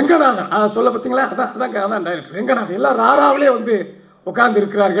 ரெங்கநாதன். அதை சொல்ல பார்த்தீங்களா? அதான் டைரக்டர் ரெங்கநாதன். எல்லாம் ராராவிலே வந்து உட்கார்ந்து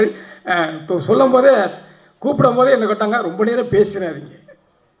இருக்கிறார்கள். சொல்லும் போதே கூப்பிடும் போதே என்ன கேட்டாங்க, ரொம்ப நேரம் பேசுகிறாருங்க.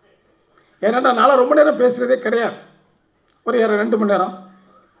 ஏன்னா நான் ரொம்ப நேரம் பேசுகிறதே கிடையாது. ஒரு 2 மணி நேரம்,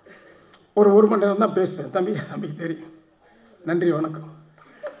 ஒரு 1 மணி நேரம் தான் பேசுவேன். தம்பிக்கு தெரியும். நன்றி, வணக்கம்.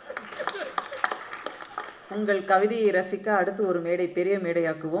 உங்கள் கவிதையை ரசிக்க அடுத்து ஒரு மேடை பெரிய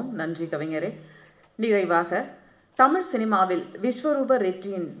மேடையாக்குவோம். நன்றி கவிஞரே. நிறைவாக, தமிழ் சினிமாவில் விஸ்வரூப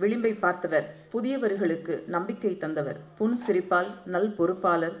வெற்றியின் விளிம்பை பார்த்தவர், புதியவர்களுக்கு நம்பிக்கை தந்தவர், புன் சிரிப்பால் நல்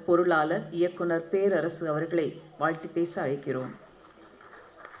பொறுப்பாளர், பொருளாளர், இயக்குனர் பேரரசு அவர்களை வாழ்த்தி பேச அழைக்கிறோம்.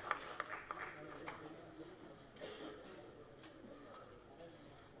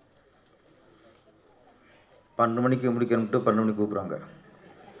 பன்னெண்டு மணிக்கு முடிக்கணும்ட்டு 12 மணிக்கு கூப்பிட்றாங்க.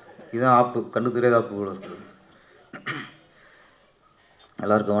 இதுதான் ஆப்பு, கண்ணு தெரியாத ஆப்பு கூட இருக்குது.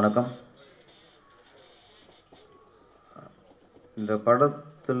 எல்லாருக்கும் வணக்கம். இந்த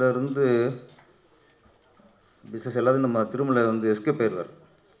படத்துலேருந்து பிஸ்னஸ் எல்லாத்தையும் நம்ம திருமலை வந்து எஸ்கேப் ஆயிடுவார்.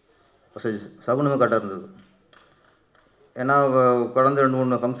 சகுனமே கரெக்டாக இருந்தது. ஏன்னா கடந்த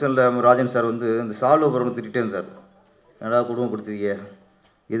 2-3 ஃபங்க்ஷனில் ராஜன் சார் வந்து இந்த சால்வ் போகிறவங்க திட்டிகிட்டே இருந்தார், ஏன்னா குடும்பம் கொடுத்துருக்கீங்க,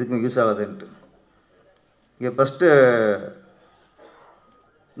 எதுக்கும் யூஸ் ஆகாதுன்ட்டு. இங்கே ஃபஸ்ட்டு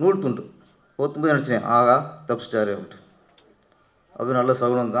நூல் துண்டு போத்தும்போது நினச்சேன், ஆகா தப்பிச்சிட்டாரு அப்படின்ட்டு. அது நல்ல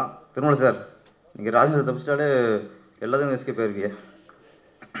சகுனம் தான். திருமலை சார், நீங்கள் ராஜேந்திர தப்பிச்சிட்டாலே எல்லாத்தையும் எஸ்கேப் ஆயிருக்கீங்க.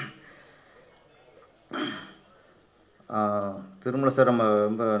 திருமலை சார் நம்ம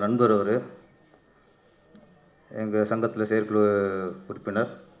ரொம்ப நண்பர். அவர் எங்கள் சங்கத்தில் செயற்குழு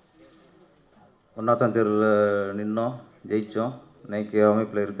உறுப்பினர். ஒன்றாத்தான் தேர்வில் நின்னோம், ஜெயித்தோம். இன்னைக்கு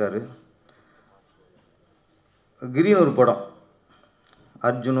அமைப்பில் இருக்கார். கிரின்னு ஒரு படம்,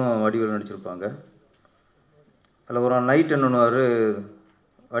 அர்ஜுனும் வடிவேலும் நடிச்சிருப்பாங்க. அதில் ஒரு நைட் என்ன பண்ணுவார்,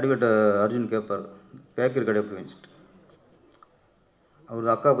 வடிவேட்ட அர்ஜுன் கேட்பார், பேக்கரி கடை எப்படி வச்சுட்டு.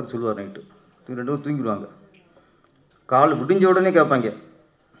 அவர் அக்கா பற்றி சொல்லுவார். நைட்டு 2 பேரும் தூங்கிடுவாங்க. கால் விடிஞ்ச உடனே கேட்பாங்க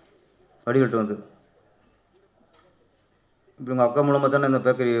வடிவேட்டு வந்து, இப்படி உங்கள் அக்கா மூலமாக தானே இந்த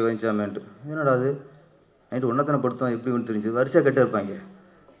பேக்கரி வாங்கிச்சாமேன்ட்டு. என்னடா அது, நைட்டு ஒன்றா தானே படுத்தோம், எப்படி வந்து தெரிஞ்சு வரிசையாக கேட்டே இருப்பாங்க.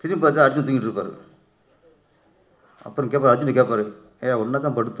 திரும்பி பார்த்தா அர்ஜுன் தூங்கிட்டு இருப்பார். அப்புறம் கேட்பார், அர்ஜுன் கேட்பார், ஒன்றா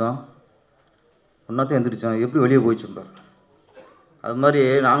தான் படுத்தோம், ஒன்றா தான் எந்திரிச்சோம், எப்படி வெளியே போயிடுச்சுப்பார். அது மாதிரி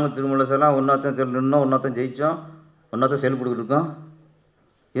நாங்கள் திருமலை சார்லாம் ஒன்றா தான் நின்னோம், ஒன்றா தான் ஜெயித்தோம், ஒன்றா தான் செயல்பட்டுக்கிட்டு இருக்கோம்.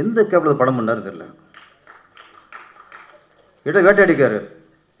 எந்த கேப்பில் படம் பண்ணாருன்னு தெரியல. வேட்டையாடிக்காரு,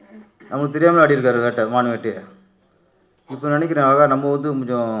 நம்மளுக்கு தெரியாமல் ஆடிருக்காரு வேட்டை, மான் வேட்டையை. இப்போ நினைக்கிறேன், ஆகா நம்ம வந்து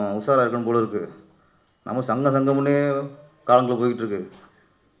கொஞ்சம் உஷாராக இருக்கணும் போல இருக்குது. நம்ம சங்கமுன்னே காலங்களில் போய்கிட்டு இருக்கு.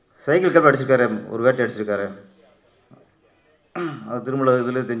 சைக்கிள் கேப் அடிச்சிருக்காரு, ஒரு வேட்டை அடிச்சிருக்காரு. அது திருமலை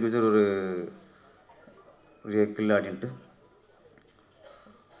இதில் தெரிஞ்சு வச்சு ஒரு கில்லாடின்ட்டு.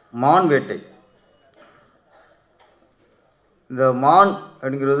 மான் வேட்டை, இந்த மான்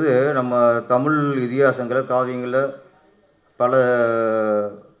அப்படிங்கிறது நம்ம தமிழ் இதிகாசங்களை காவியங்களில் பல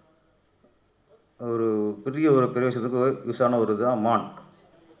ஒரு பெரிய பிரவேசத்துக்கு யூஸ் ஆன ஒரு இதுதான் மான்.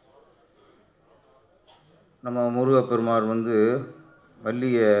 நம்ம முருகப்பெருமான் வந்து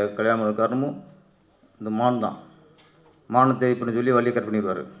வள்ளியை கல்யாணம் பண்ண காரணமும் இந்த மான் தான். மானத்தை இப்படின்னு சொல்லி வள்ளியை கட்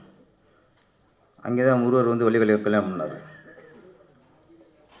பண்ணிடுவார். அங்கே தான் முருகர் வந்து வள்ளி கல்யாணம் பண்ணார்.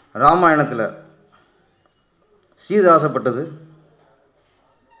 ராமாயணத்தில் சீதை ஆசைப்பட்டது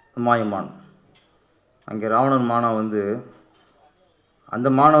மாயமான். அங்கே ராவணன் மானை வந்து, அந்த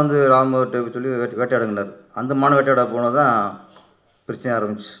மானை வந்து ராமர்கிட்ட சொல்லி வேட்டையாடுங்கினார். அந்த மானை வேட்டையாட போனது தான் பிரச்சனை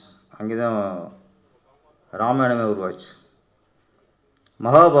ஆரம்பிச்சு. அங்கே தான் ராமாயணமே உருவாச்சு.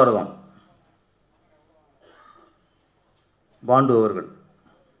 மகாபாரதம், பாண்டு அவர்கள்,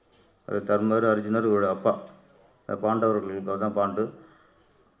 தர்மர் அர்ஜுனர் இவரோட அப்பா, பாண்டவர்களுக்கு தான் பாண்டு.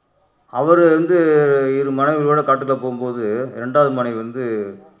 அவர் வந்து 2 மனைவிகளோட காட்டுக்குள்ளே போகும்போது 2வது மனைவி வந்து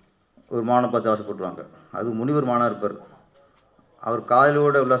ஒரு மானை பார்த்து ஆசைப்பட்டுருவாங்க. அது முனிவர் மானாக இருப்பார். அவர்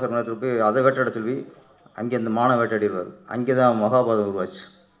காதலோட உல்லாச நேரத்தில் போய் அதை வேட்டையாட சொல்லி அங்கே அந்த மானை வேட்டையாடிடுவார். அங்கே தான் மகாபாரதம் உருவாச்சு.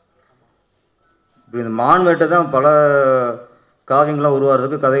 இப்படி இந்த மான் வேட்டை தான் பல காவியங்கள்லாம்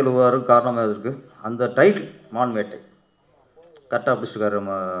உருவாகிறதுக்கு, கதைகள் உருவாகிறதுக்கு காரணமாக இருக்குது. அந்த டைட்டில் மான் வேட்டை கரெக்டாக பிடிச்சிருக்காரு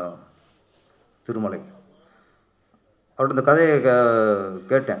நம்ம திருமலை. அவர்கிட்ட இந்த கதையை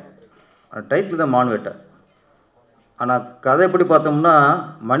கேட்டேன். டைட்டில் தான் மான் வேட்டை, ஆனால் கதை எப்படி பார்த்தோம்னா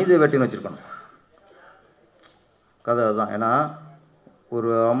மனித வேட்டைன்னு வச்சுருக்கணும். கதை அதுதான். ஏன்னா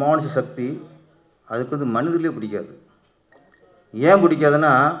ஒரு அமானுஷ சக்தி, அதுக்கு வந்து மனிதர்களே பிடிக்காது. ஏன்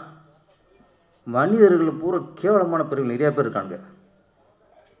பிடிக்காதுன்னா, மனிதர்கள் பூரா கேவலமான பிறகு நிறையா பேர் இருக்காங்க.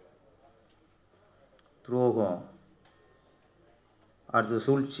 துரோகம், அடுத்து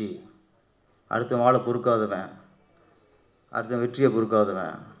சூழ்ச்சி, அடுத்த வாழை பொறுக்காதவன், அடுத்த வெற்றியை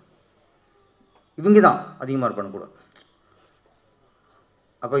பொறுக்காதவன், இவங்க தான் அதிகமாக இருப்பானு கூட.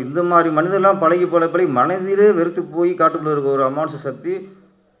 அப்போ இந்த மாதிரி மனிதர்லாம் பழகி மனதிலே வெறுத்து போய் காட்டுக்குள்ளே இருக்க ஒரு அமானுஷ சக்தி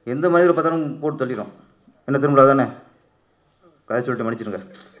எந்த மனிதரை பார்த்தாலும் போட்டு தள்ளிடும். என்ன திரும்பல தானே கதை சொல்லிட்டு மன்னிச்சிருங்க.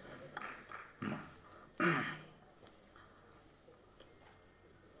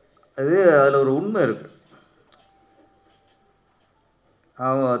 அது அதில் ஒரு உண்மை இருக்குது.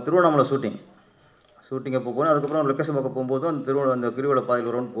 திருவண்ணாமலை ஷூட்டிங் அப்போ போனோம். அதுக்கப்புறம் லொக்கேஷன் பார்க்க போகும்போது அந்த கிரிவல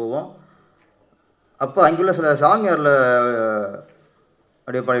பாதையில் ரவுண்ட் போவோம். அப்போ அங்குள்ள சில சாமியாரில்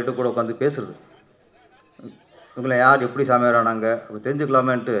அப்படியே பாடிட்டு கூட உட்காந்து பேசுறது, இவங்களை யார் எப்படி சாமியார் ஆனாங்க அப்போ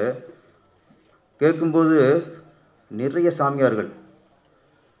தெரிஞ்சுக்கலாமேன்ட்டு கேட்கும்போது நிறைய சாமியார்கள்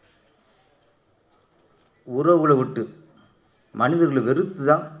உறவுகளை விட்டு மனிதர்களை வெறுத்து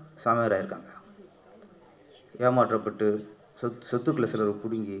தான் சாமியார் ஆகியிருக்காங்க. ஏமாற்றப்பட்டு சொத்துக்களை சிலர்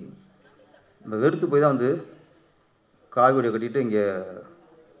பிடுங்கி நம்ம வெறுத்து போய் தான் வந்து காவியோட கட்டிட்டு இங்கே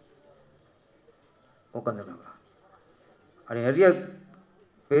உட்காந்துருக்காங்க. அப்படி நிறைய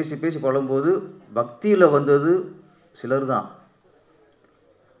பேசி பழகும்போது பக்தியில் வந்தது சிலர் தான்.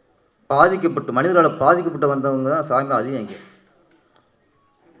 மனிதர்களால் பாதிக்கப்பட்டு வந்தவங்க தான் சாமி அதிகம். இங்கே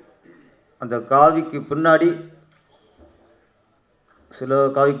அந்த காவிக்கு பின்னாடி சில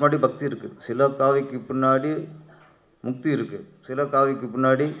காவிக்கு முன்னாடி பக்தி இருக்குது, சில காவிக்கு பின்னாடி முக்தி இருக்குது, சில காவிக்கு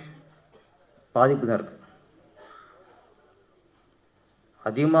பின்னாடி பாதிப்பு தான் இருக்குது.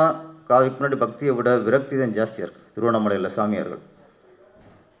 அதிகமாக காவிக்கு முன்னாடி பக்தியை விட விரக்தி தான் ஜாஸ்தியாக இருக்குது. திருவண்ணாமலையில் சாமியார்கள்,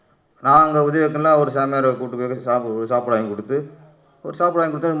 நாங்கள் உதவிக்கெல்லாம் ஒரு சாமியாரை கூப்பிட்டு போய் சாப்பாடு வாங்கி கொடுத்து, ஒரு சாப்பாடு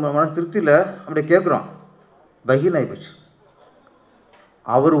வாங்கி கொடுத்தா மனசு திருப்தியில் அப்படியே கேட்குறோம், பகீன் ஆகி போச்சு.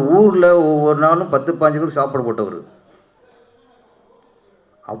 அவர் ஊரில் ஒவ்வொரு நாளும் 10-15 பேருக்கு சாப்பாடு போட்டவர்,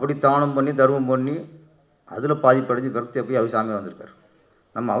 அப்படி தானம் பண்ணி தர்மம் பண்ணி அதில் பாதிப்படைஞ்சு விரக்தியை போய் அவர் சாமியாக வந்திருக்கார்.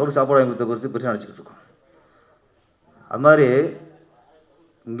 நம்ம அவருக்கு சாப்பாடு வாங்கி கொடுத்த குறித்து பெருசாக நினச்சிக்கிட்டு இருக்கோம். அது மாதிரி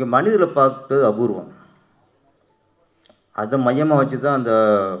இங்கே மனிதரை பார்த்து அபூர்வம், அதை மையமாக வச்சு தான் அந்த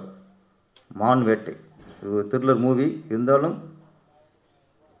மான் வேட்டை த்ரில்லர் மூவி. இருந்தாலும்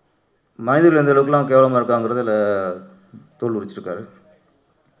மனிதர்கள் எந்த அளவுக்குலாம் கேவலமாக இருக்காங்கிறதில் தோல் உரிச்சிருக்காரு.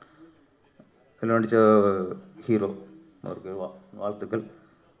 இதில் நடித்த ஹீரோ அவருக்கு வாழ்த்துக்கள்,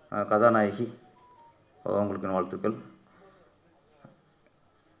 கதாநாயகி அவங்களுக்கு வாழ்த்துக்கள்.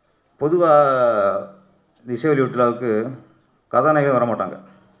 பொதுவாக இசை வெளியீட்டுலாவுக்கு கதாநாயகன் வரமாட்டாங்க.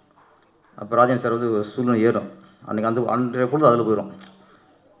 அப்போ ராஜன் சார் வந்து சூழ்நிலை ஏறும், அன்றைக்கி அன்றைய பொழுது அதில் போயிடும்.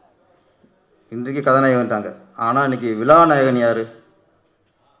 இன்றைக்கு கதாநாயகன் வந்துட்டாங்க, ஆனால் இன்றைக்கி விழாநாயகன் யார்,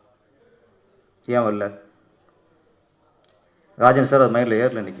 ஏன் வரல? ராஜன் சார் அது மைண்டில்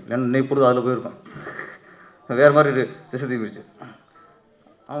ஏறல இன்றைக்கி, இன்னைக்கு பொழுது அதில் போயிருக்கோம், வேறு மாதிரி திசை திரும்பிடுச்சு.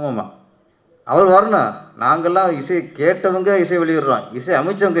 ஆமாம்மா, அவர் வரணும். நாங்கள்லாம் இசை கேட்டவங்க இசை வெளியிடுறோம், இசை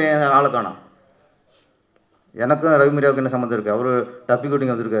அமைச்சவங்க ஆளை காணோம். எனக்கும் ரவிமரியாவுக்கு என்ன சம்மந்தம் இருக்குது? அவர் டப்பி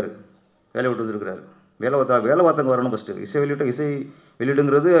கோட்டிங் வந்திருக்காரு, வேலை விட்டு வந்திருக்கிறாரு. வேலை பார்த்தவங்க வரணும் ஃபஸ்ட்டு. இசை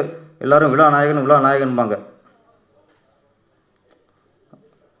வெளியிடுங்கிறது எல்லோரும் விழா நாயகன்பாங்க.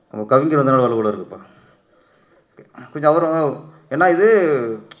 கவிஞர் வந்தனால வேலை கூட இருக்குப்பா கொஞ்சம் அவரும். ஏன்னா இது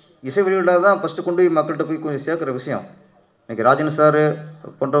இசை வெளியிடாத தான் ஃபஸ்ட்டு கொண்டு போய் மக்கள்கிட்ட போய் கொஞ்சம் சேர்க்குற விஷயம். இன்றைக்கி ராஜன் சார்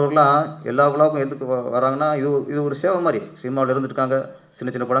போன்றவர்களாம் எல்லா விழாவுக்கும் எதுக்கு வராங்கன்னா, இது ஒரு சேவை மாதிரி. சினிமாவில் இருந்துருக்காங்க,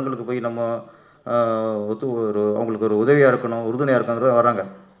 சின்ன சின்ன படங்களுக்கு போய் நம்ம அவங்களுக்கு ஒரு உதவியாக இருக்கணும், உறுதுணையாக இருக்காங்கிறத வராங்க.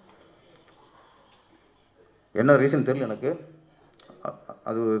 என்ன ரீசன் தெரியல எனக்கு,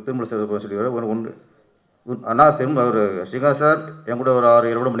 அது திருமலை சார் சொல்லி வர ஒன்று. ஆனால் திரும்ப அவர் ஸ்ரீகாந்த் சார் என் கூட ஒரு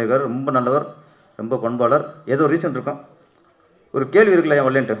 6-7 படம் பண்ணியிருக்காரு, ரொம்ப நல்லவர், ரொம்ப பண்பாளர். ஏதோ ரீசன் இருக்கும், ஒரு கேள்வி இருக்குல்ல என்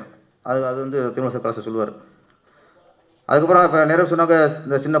வரலேன்ட்டு, அது வந்து திருமலை சார் கிளாஸை சொல்லுவார். அதுக்கப்புறம் இப்போ நிறைய சொன்னாங்க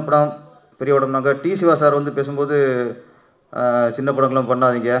இந்த சின்ன படம் பெரிய படம்னாங்க. டி சிவா சார் வந்து பேசும்போது சின்ன படங்களும்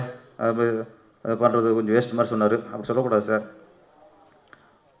பண்ணாதீங்க, அது பண்ணுறது கொஞ்சம் வேஸ்ட் மாதிரி சொன்னார். அப்படி சொல்லக்கூடாது சார்.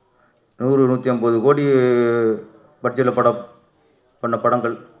 100-150 கோடி பட்ஜெட்டில் பண்ண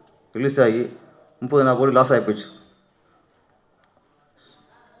படங்கள் ரிலீஸ் ஆகி 30-40 கோடி லாஸ் ஆகி போச்சு.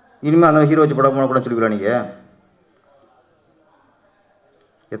 இனிமேல் அந்த ஹீரோ வச்சு படம் பண்ண சொல்லிக்கலாம். நீங்கள்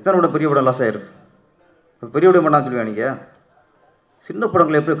எத்தனை கூட பெரிய படம் லாஸ் ஆகிருக்கு, பெரிய படம் பண்ணான்னு சொல்லுவீங்க. நீங்கள் சின்ன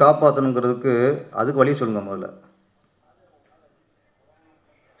படங்களை எப்படி காப்பாற்றணுங்கிறதுக்கு அதுக்கு வழியை சொல்லுங்கள். முதல்ல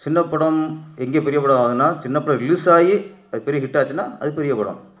சின்ன படம் எங்கே பெரிய படம் ஆகுதுன்னா, சின்ன படம் ரிலீஸ் ஆகி அது பெரிய ஹிட் ஆச்சுன்னா அது பெரிய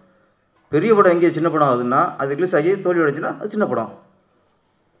படம். பெரிய படம் எங்கே சின்ன படம் ஆகுதுன்னா, அது ரிலீஸ் ஆகி தோல்வி அடைச்சுன்னா அது சின்ன படம்.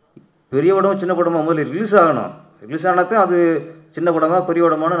 பெரிய படம் சின்ன படமாக முதல்ல ரிலீஸ் ஆகணும். ரிலீஸ் ஆனாதான் அது சின்ன படமாக பெரிய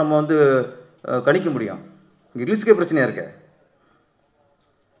படமான நம்ம வந்து கணிக்க முடியும். இங்கே ரிலீஸுக்கே பிரச்சனையாக இருக்கு.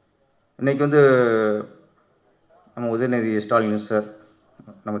 இன்றைக்கி வந்து நம்ம உதயநிதி ஸ்டாலின் சார்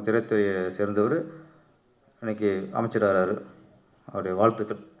நம்ம திரைத்துறையை சேர்ந்தவர் இன்றைக்கி அமைச்சராகிறாரு. அவருடைய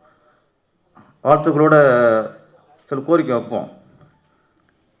வாழ்த்துக்களோட சில கோரிக்கை வைப்போம்.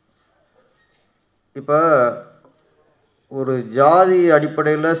 இப்போ ஒரு ஜாதி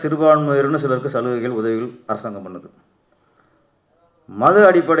அடிப்படையில் சிறுபான்மையினர்னு சிலருக்கு சலுகைகள் உதவிகள் அரசாங்கம் பண்ணுது. மத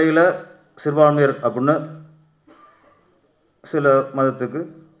அடிப்படையில் சிறுபான்மையர் அப்படின்னு சில மதத்துக்கு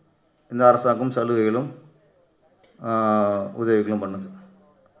இந்த அரசாங்கம் சலுகைகளும் உதவிகளும் பண்ணுது.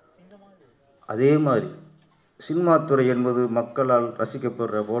 அதே மாதிரி சினிமாத்துறை என்பது மக்களால்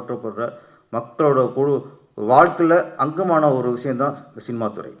ரசிக்கப்படுற போற்றப்படுற மக்களோட குழு வாழ்க்கையில் அங்கமான ஒரு விஷயந்தான் இந்த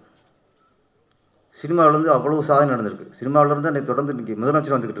சினிமாத்துறை. சினிமாவிலேருந்து அவ்வளோ சாதனை நடந்திருக்கு. சினிமாவிலேருந்து அன்றைக்கி தொடர்ந்து இன்றைக்கி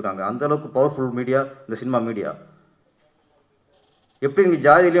முதலமைச்சர் வந்துக்கிட்டு இருக்காங்க. அந்தளவுக்கு பவர்ஃபுல் மீடியா இந்த சினிமா மீடியா. எப்படி நீங்கள்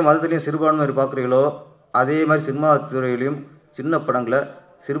ஜாதியிலையும் மதத்துலேயும் சிறுபான்மையர் பார்க்குறீங்களோ, அதே மாதிரி சினிமா துறையிலையும் சின்ன படங்களை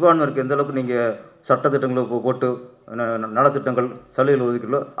சிறுபான்மையருக்கு எந்த அளவுக்கு நீங்கள் சட்டத்திட்டங்களை போட்டு நலத்திட்டங்கள் சலுகைகள்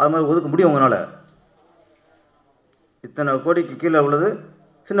ஒதுக்கிறீங்களோ அது மாதிரி ஒதுக்க முடியும். உங்களால் இத்தனை கோடிக்கு கீழே உள்ளது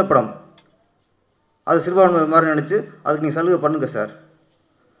சின்ன படம், அது சிறுபான்மை மாதிரி நினச்சி அதுக்கு நீங்கள் சலுகை பண்ணுங்கள் சார்.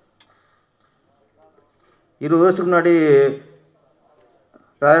 20 வருஷத்துக்கு முன்னாடி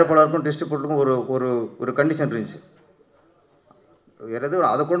தயாரிப்பாளருக்கும் டிஸ்ட்ரிபியூட்டருக்கும் ஒரு கண்டிஷன் இருந்துச்சு. வேறு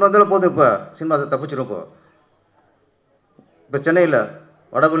எதுவும் அதை கொண்டு வந்தாலும் போதும். இப்போ சினிமா தப்பிச்சிடும். இப்போ சென்னையில்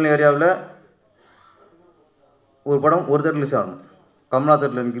வடபழனி ஏரியாவில் ஒரு படம் ஒரு தேட்டர் ரிலீஸ் ஆகணும். கமலா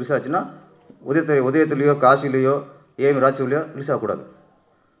தேட்டரில் இன்றைக்கி ரிலீஸ் ஆச்சுன்னா உதயத்துலேயோ காசிலேயோ ஏஎம் ராஜேஸ்வரிலையோ ரிலீஸ் ஆகக்கூடாது.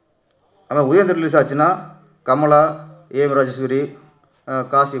 ஆனால் உதயம் தேட்டர் ரிலீஸ் ஆச்சுன்னா கமலா, ஏஎம் ராஜேஸ்வரி,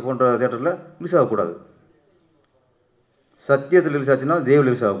 காசி போன்ற தேட்டரில் ரிலீஸ் ஆகக்கூடாது. சத்தியத்தில் ரிலீஸ் ஆச்சுன்னா தேவி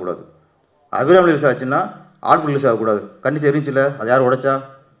ரிலீஸ் ஆகக்கூடாது. அபிராமி ரிலீஸ் ஆச்சுன்னா ஆட்பு ரிலீஸ் ஆகக்கூடாது. கண்டிச்சு எரிஞ்சில்ல, அது யார் உடைச்சா?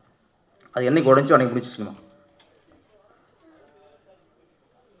 அது என்னைக்கு உடைச்சோ அன்றைக்கி முடிச்சு சினிமா.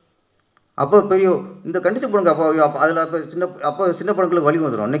 அப்போ பெரிய இந்த கண்டிஷன் படங்க அப்போ அதில் அப்போ சின்ன படங்களுக்கு வழி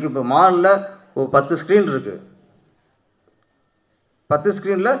வந்துடும். இன்றைக்கி இப்போ மாலில் ஒரு 10 ஸ்க்ரீன் இருக்குது. 10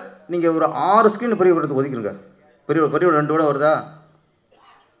 ஸ்க்ரீனில் நீங்கள் ஒரு 6 ஸ்க்ரீன் பெரிய படத்தை ஒதுக்கிடுங்க. பெரிய 2 படம் வருதா,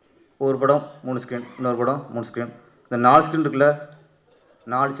 ஒரு படம் 3 ஸ்க்ரீன், இன்னொரு படம் 3 ஸ்க்ரீன், இந்த 4 ஸ்க்ரீன் இருக்குல்ல,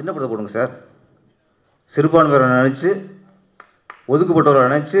 4 சின்ன படத்தை போடுங்க சார். சிறுபான்மையரை நினச்சி, ஒதுக்கப்பட்டவரை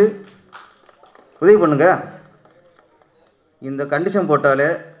நினச்சி உதவி பண்ணுங்க. இந்த கண்டிஷன் போட்டாலே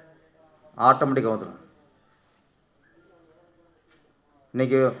ஆட்டோமேட்டிக்காக வந்துடும்.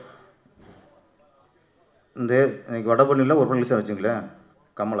 இன்றைக்கி வடபழனியில் ஒரு படம் ரிலீஸ் வச்சுங்களேன்,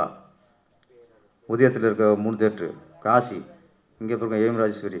 கமலா, உதயத்தில் இருக்க 3 தேட்ரு, காசி, இங்கே இருக்க ஏஎம்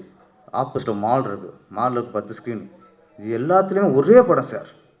ராஜேஸ்வரி, ஆப்போசிட்டில் மால் இருக்குது, மாலில் இருக்க 10 ஸ்க்ரீன், இது எல்லாத்துலேயுமே ஒரே படம் சார்.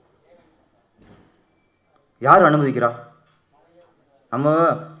 யார் அனுமதிக்கிறா? நம்ம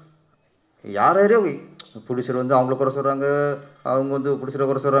யாரையோ ப்ரொடியூசர் வந்து அவங்கள குறை சொல்கிறாங்க, அவங்க வந்து ப்ரொடியூசரை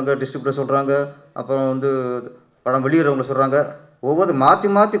குறை சொல்கிறாங்க, டிஸ்ட்ரிபியூட்டர் சொல்கிறாங்க, அப்புறம் வந்து படம் வெளியிடறவங்கள சொல்கிறாங்க. ஒவ்வொரு மாற்றி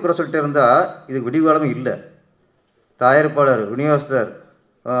மாற்றி குறை சொல்லிட்டே இருந்தால் இதுக்கு விடிவாளமே இல்லை. தயாரிப்பாளர், விநியோகஸ்தர்,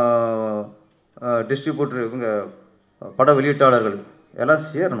 டிஸ்ட்ரிபியூட்டர், இவங்க பட வெளியீட்டாளர்கள் எல்லாம்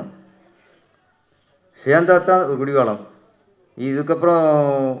சேரணும். சேர்ந்தால் தான் ஒரு விடிவாளம். இதுக்கப்புறம்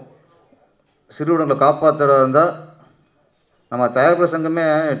சிறுவனங்களை காப்பாற்றுறதா இருந்தால் நம்ம தயாரிப்பாளர் சங்கமே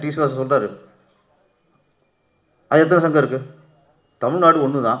டிசிவாச சொல்கிறாரு. அது எத்தனை சங்கம் இருக்குது? தமிழ்நாடு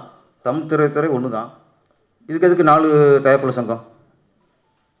ஒன்று தான், தமிழ் திரைத்துறை ஒன்று தான். இதுக்கு எதுக்கு 4 தயாரிப்பாளர் சங்கம்?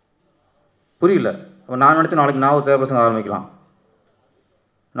 புரியல. நான் நினச்சேன் நாளைக்கு நான் ஒரு தயாரிப்பாளர் சங்கம் ஆரம்பிக்கலாம்.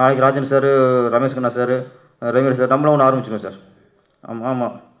 நாளைக்கு Rajan sir, Ramesh Kanna sir, Ravindra sir, நம்மளும் ஒன்று ஆரம்பிச்சிடுவோம் சார்.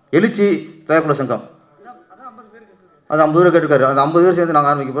 ஆமாம், எழுச்சி தயாரிப்பாளர் சங்கம், அது 50 பேர் கேட்டுருக்காரு. அந்த 50 பேர் சேர்ந்து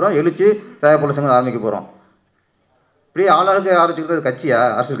நாங்கள் ஆரம்பிக்க போகிறோம். எழுச்சி தயாரிப்பாளர் சங்கம் ஆரம்பிக்க போகிறோம். இப்படியே ஆளாளுக்கு ஆரம்பிச்சுக்கிறது கட்சியா?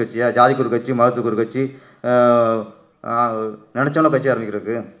 அரசியல் கட்சியா? ஜாதிக்கு ஒரு கட்சி, மதத்துக்கு ஒரு கட்சி, நினச்சாலும் கட்சி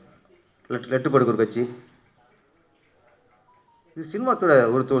ஆரம்பிக்கிறதுக்கு, லெட்டுப்படுக்கு ஒரு கட்சி. இது சினிமாத்தோட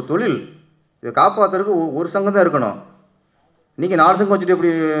ஒரு தொழில். இதை காப்பாற்றுறதுக்கு ஒரு சங்கம் தான் இருக்கணும். நீங்கள் 4 சங்கம் வச்சுட்டு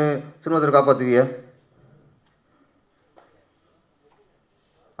எப்படி சினிமாத்துறை காப்பாற்றுவீங்க?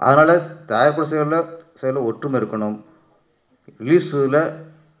 அதனால் தயாரிப்பாளர் செயலில் ஒற்றுமை இருக்கணும். ரிலீஸில்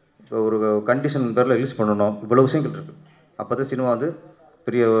ஒரு கண்டிஷன் பேரில் ரிலீஸ் பண்ணணும். இவ்வளோ விஷயங்கள் இருக்குது. அப்போ தான் சினிமா வந்து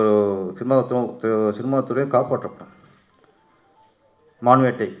பெரிய ஒரு சினிமாத்துறையை காப்பாற்றப்படும்.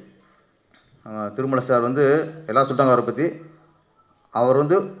 மான்வேட்டை திருமலை சார் வந்து எல்லாம் சொல்லிட்டாங்க அவரை பற்றி. அவர்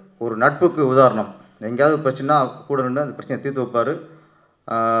வந்து ஒரு நட்புக்கு உதாரணம். எங்கேயாவது பிரச்சனைனா கூட நின்று அந்த பிரச்சனையை தீர்த்து வைப்பார்.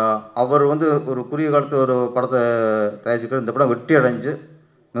 அவர் வந்து ஒரு குறுகிய காலத்தில் ஒரு படத்தை தயாரிச்சுக்கிற இந்த படம் வெற்றி அடைஞ்சு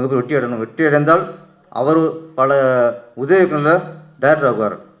மிகப்பெரிய வெற்றி அடையணும். வெற்றி அடைந்தால் அவர் பல உதவிகளில் டைரக்டர்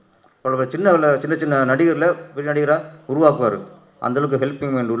ஆகுவார். பல சின்ன சின்ன நடிகரில் பெரிய நடிகராக உருவாக்குவார். அந்தளவுக்கு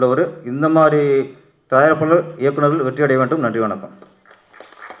ஹெல்பிங் மைண்ட் உள்ளவர். இந்த மாதிரி தயாரிப்பாளர், இயக்குநர்கள் வெற்றி அடைய வேண்டும். நன்றி, வணக்கம்.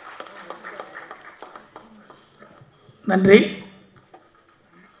 நன்றி.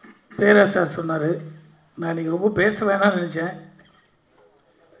 பேரரசர் சொன்னார். நான் இன்றைக்கி ரொம்ப பேச வேணாம்னு நினச்சேன்.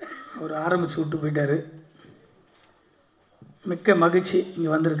 அவர் ஆரம்பித்து விட்டு போயிட்டார். மிக்க மகிழ்ச்சி இங்கே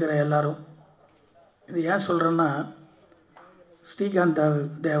வந்திருக்கிற எல்லாரும். இது ஏன் சொல்கிறேன்னா, ஸ்ரீகாந்த்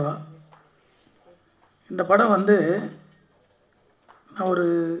தேவா இந்த படம் வந்து நான் ஒரு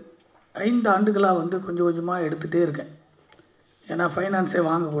 5 ஆண்டுகளாக வந்து கொஞ்சம் கொஞ்சமாக எடுத்துகிட்டே இருக்கேன். ஏன்னா ஃபைனான்ஸே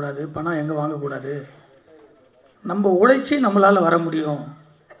வாங்கக்கூடாது, பணம் எங்கே வாங்கக்கூடாது, நம்ம உழைச்சி நம்மளால் வர முடியும்.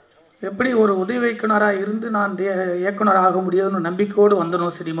 எப்படி ஒரு உதவி இயக்குனராக இருந்து நான் இயக்குனர் ஆக முடியும்னு நம்பிக்கையோடு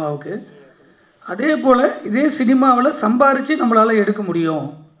வந்தனும் சினிமாவுக்கு, அதே போல் இதே சினிமாவில் சம்பாரித்து நம்மளால் எடுக்க முடியும்.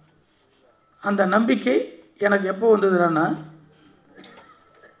 அந்த நம்பிக்கை எனக்கு எப்போ வந்ததுன்னா,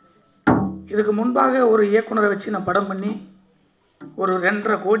 இதுக்கு முன்பாக ஒரு இயக்குனரை வச்சு நான் படம் பண்ணி ஒரு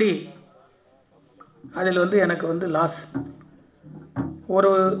 2.5 கோடி அதில் வந்து எனக்கு வந்து லாஸ்.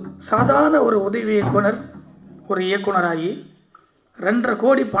 ஒரு சாதாரண ஒரு உதவி இயக்குனர் ஒரு இயக்குனராகி 2.5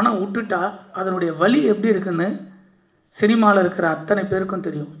 கோடி பணம் விட்டுட்டா அதனுடைய வலி எப்படி இருக்குன்னு சினிமாவில் இருக்கிற அத்தனை பேருக்கும்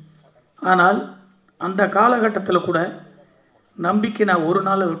தெரியும். ஆனால் அந்த காலகட்டத்தில் கூட நம்பிக்கை நான் ஒரு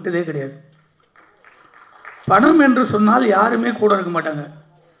நாள் விட்டதே கிடையாது. பணம் என்று சொன்னால் யாருமே கூட இருக்க மாட்டாங்க.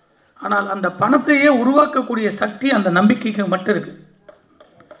 ஆனால் அந்த பணத்தையே உருவாக்கக்கூடிய சக்தி அந்த நம்பிக்கைக்கு மட்டும் இருக்குது.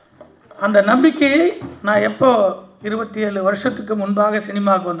 அந்த நம்பிக்கையை நான் எப்போ 27 வருஷத்துக்கு முன்பாக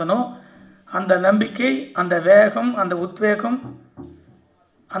சினிமாவுக்கு வந்தனோ, அந்த நம்பிக்கை, அந்த வேகம், அந்த உத்வேகம்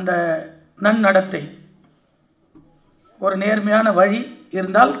அந்த நன்னடத்தை, ஒரு நேர்மையான வழி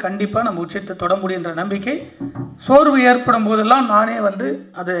இருந்தால் கண்டிப்பாக நம்ம உச்சத்தை தொட முடியுன்ற நம்பிக்கை. சோர்வு ஏற்படும் போதெல்லாம் நானே வந்து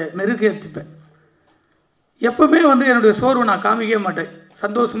அதை மெருகேற்றிப்பேன். எப்பவுமே வந்து என்னுடைய சோர்வு நான் காமிக்கவே மாட்டேன்.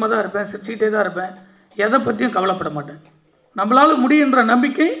 சந்தோஷமாக தான் இருப்பேன், சிரிச்சுக்கிட்டே தான் இருப்பேன், எதை பற்றியும் கவலைப்பட மாட்டேன். நம்மளால் முடியுன்ற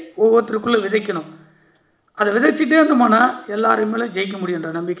நம்பிக்கை ஒவ்வொருத்தருக்குள்ளே விதைக்கணும். அதை விதைச்சிட்டே இருந்தோம்னா எல்லாருமே ஜெயிக்க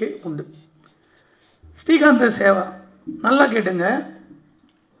முடியுன்ற நம்பிக்கை உண்டு. ஸ்ரீகாந்த சேவா நல்லா கேட்டுங்க.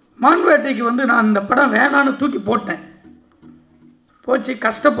 மான்வேட்டைக்கு வந்து நான் இந்த படம் வேணான்னு தூக்கி போட்டேன். போச்சு,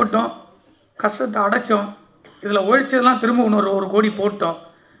 கஷ்டப்பட்டோம், கஷ்டத்தை அடைச்சோம், இதில் ஒழிச்சதெல்லாம் திரும்ப இன்னொரு 1 கோடி போட்டோம்.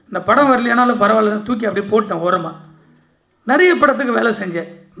 இந்த படம் வரலையானாலும் பரவாயில்லன்னு தூக்கி அப்படி போட்டேன் ஓரமாக. நிறைய படத்துக்கு வேலை செஞ்சேன்,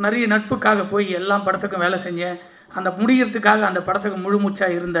 நிறைய நட்புக்காக போய் எல்லா படத்துக்கும் வேலை செஞ்சேன். அந்த முடிகிறதுக்காக அந்த படத்துக்கு முழு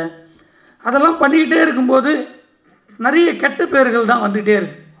மூச்சாக இருந்தேன். அதெல்லாம் பண்ணிக்கிட்டே இருக்கும்போது நிறைய கெட்ட பேர்கள் தான் வந்துகிட்டே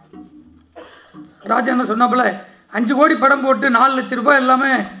இருக்கு. ராஜா என்ன சொன்னாப்புல 5 கோடி படம் போட்டு 4 லட்ச ரூபாய்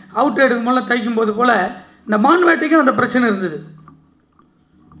எல்லாமே அவுட் எடுக்கும் போல தைக்கும் போது போல் இந்த மான்வேட்டைக்கும் அந்த பிரச்சனை இருந்தது.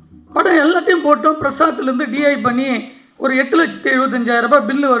 படம் எல்லாத்தையும் போட்டோம், பிரசாத்துலேருந்து டிஐ பண்ணி ஒரு 8,75,000 ரூபாய்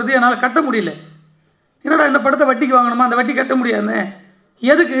பில்லு வருது, என்னால் கட்ட முடியல. என்னடா இந்த படத்தை வட்டிக்கு வாங்கணுமா, அந்த வட்டி கட்ட முடியாது,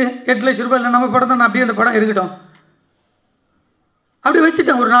 எதுக்கு 8 லட்ச ரூபாய் இல்லை, நம்ம படம் தான் அப்படியே அந்த படம் இருக்கட்டும் அப்படி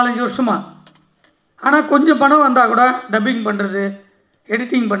வச்சுட்டேன் ஒரு 4-5 வருஷமா. ஆனால் கொஞ்சம் பணம் வந்தால் கூட டப்பிங் பண்ணுறது,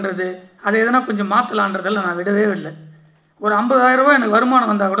 எடிட்டிங் பண்ணுறது, அதை எதனா கொஞ்சம் மாற்றலான்றதில் நான் விடவே இல்லை. ஒரு 50,000 ரூபாய் எனக்கு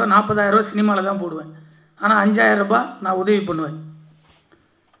வருமானம் வந்தால் கூட 40,000 ரூபாய் சினிமாவில் தான் போடுவேன். ஆனால் 5,000 ரூபாய் நான் உதவி பண்ணுவேன்.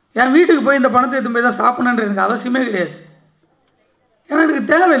 என் வீட்டுக்கு போய் இந்த பணத்தை எடுத்து போய் தான் சாப்பிடணுன்ற எனக்கு அவசியமே கிடையாது. ஏன்னா எனக்கு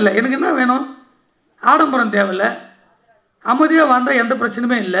தேவையில்லை. எனக்கு என்ன வேணும், ஆடம்பரம் தேவையில்லை, அமைதியாக வந்தால் எந்த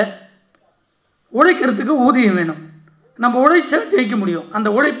பிரச்சனையுமே இல்லை. உழைக்கிறதுக்கு ஊதியம் வேணும். நம்ம உழைச்சா ஜெயிக்க முடியும். அந்த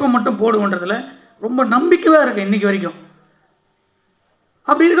உழைப்பை மட்டும் போடுன்றதில் ரொம்ப நம்பிக்கையாக இருக்குது இன்றைக்கி வரைக்கும்.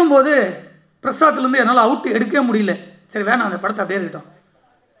 அப்படி இருக்கும்போது பிரசாத்துலேருந்து என்னால் அவுட்டு எடுக்கவே முடியல. சரி வேணாம், அந்த படத்தை அப்படியே இருக்கட்டும்.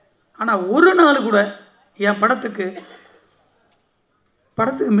 ஆனால் ஒரு நாள் கூட என் படத்துக்கு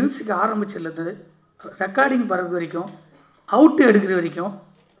மியூசிக் ஆரம்பிச்சிருந்தது, ரெக்கார்டிங் பண்ணுறது வரைக்கும், அவுட்டு எடுக்கிற வரைக்கும்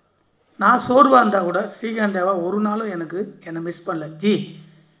நான் சோர்வாக இருந்தால் கூட ஸ்ரீகாந்த் தேவா ஒரு நாளும் என்னை மிஸ் பண்ணல. ஜி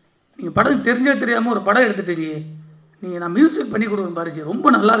நீங்கள் படம் தெரிஞ்சே தெரியாமல் ஒரு படம் எடுத்துட்டு நீங்கள் நான் மியூசிக் பண்ணி கொடுக்குறேன் பாரு ஜி, ரொம்ப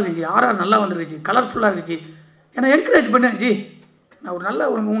நல்லா இருக்குச்சு, ஆர்ஆர் நல்லா வந்துருக்குச்சு, கலர்ஃபுல்லாக இருக்குச்சு, என்னை என்கரேஜ் பண்ணேன். ஜி நான் ஒரு நல்ல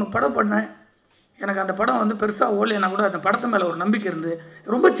ஒரு 3 படம் பண்ணேன், எனக்கு அந்த படம் வந்து பெருசாக ஓடலைன்னா கூட அந்த படத்து மேலே ஒரு நம்பிக்கை இருந்து,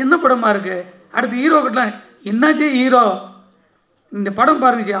 ரொம்ப சின்ன படமாக இருக்குது, அடுத்து ஹீரோ கிட்டலாம் என்னாச்சு ஹீரோ இந்த படம்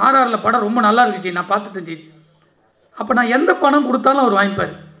பாருங்க ஜி, ஆர்ஆரில் படம் ரொம்ப நல்லா இருக்குச்சு, நான் பார்த்துட்டேன் ஜி. அப்போ நான் எந்த பணம் கொடுத்தாலும் அவர்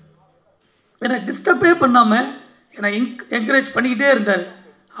வாங்கிப்பார். என்னை டிஸ்டர்பே பண்ணாமல் என்னை என்கரேஜ் பண்ணிக்கிட்டே இருந்தார்.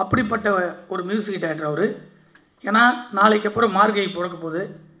 அப்படிப்பட்ட ஒரு மியூசிக் டைரக்டர் அவர். ஏன்னா நாளைக்கு அப்புறம் மார்கழி பிறக்க போகுது.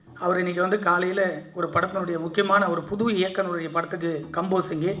 அவர் இன்றைக்கி வந்து காலையில் ஒரு படத்தினுடைய முக்கியமான ஒரு புது இயக்குனருடைய படத்துக்கு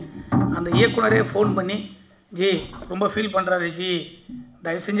கம்போசிங்கு. அந்த இயக்குனரே ஃபோன் பண்ணி, ஜி ரொம்ப ஃபீல் பண்ணுறாரு ஜி,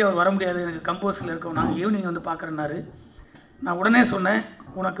 தயவு செஞ்சு அவர் வர முடியாது, எனக்கு கம்போஸில் இருக்கோம், நாங்கள் ஈவினிங் வந்து பார்க்குறேன்னாரு. நான் உடனே சொன்னேன்,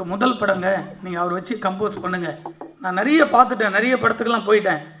 உனக்கு முதல் படங்க, நீங்கள் அவர் வச்சு கம்போஸ் பண்ணுங்கள், நான் நிறைய பார்த்துட்டேன், நிறைய படத்துக்கெல்லாம்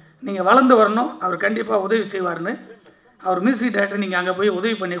போயிட்டேன், நீங்கள் வளர்ந்து வரணும், அவர் கண்டிப்பாக உதவி செய்வார்னு. அவர் மியூசிக் டைரக்டர் நீங்கள் அங்கே போய்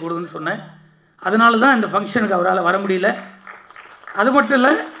உதவி பண்ணி கொடுங்கன்னு சொன்னேன். அதனால தான் இந்த ஃபங்க்ஷனுக்கு அவரால் வர முடியல. அது மட்டும்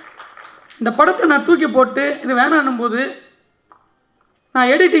இல்லை, இந்த படத்தை நான் தூக்கி போட்டு இது வேணான்னும் போது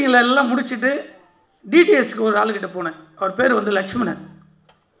நான் எடிட்டிங்கில் எல்லாம் முடிச்சுட்டு டிடிஎஸ்க்கு ஒரு ஆளுக்கிட்ட போனேன். அவர் பேர் வந்து லட்சுமணன்.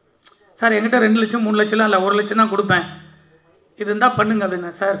 சார் என்கிட்ட 2 லட்சம் 3 லட்சம்லாம் இல்லை, 1 லட்சம் தான் கொடுப்பேன், இது இருந்தால் பண்ணுங்க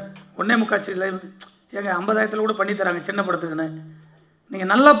அப்படின்னா. சார் 1.25 இல்லை ஏங்க 50,000 கூட பண்ணி தராங்க சின்ன படத்துக்குன்னு,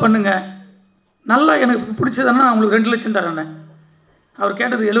 நீங்கள் நல்லா பண்ணுங்கள், நல்லா எனக்கு பிடிச்சதுன்னா நான் உங்களுக்கு 2 லட்சம் தரேன்னே. அவர்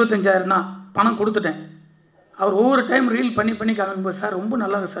கேட்டது 75,000 தான், பணம் கொடுத்துட்டேன். அவர் ஒவ்வொரு டைம் ரீல் பண்ணி காமிக்கும்போது, சார் ரொம்ப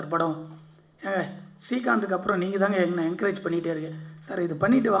நல்லா இருக்கு சார் படம், ஏங்க ஸ்ரீகாந்துக்கு அப்புறம் நீங்கள் தாங்க என்ன என்கரேஜ் பண்ணிகிட்டே இருக்கீங்க சார், இது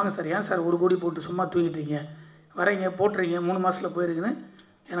பண்ணிவிட்டு வாங்க சார், ஏன் சார் 1 கோடி போட்டு சும்மா தூக்கிட்டு இருக்கீங்க, வரீங்க போட்டுறீங்க 3 மாதத்தில் போயிருக்குன்னு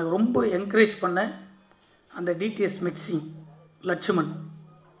எனக்கு ரொம்ப என்கரேஜ் பண்ண அந்த டிடிஎஸ் மிக்சிங் லட்சுமண்.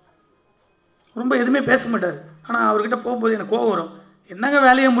 ரொம்ப எதுவுமே பேச மாட்டார், ஆனால் அவர்கிட்ட போகும்போது எனக்கு கோவம் வரும், என்னங்க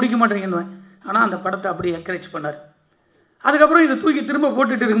வேலையை முடிக்க மாட்டேங்கன்னு. ஆனால் அந்த படத்தை அப்படி என்கரேஜ் பண்ணார். அதுக்கப்புறம் இதை தூக்கி திரும்ப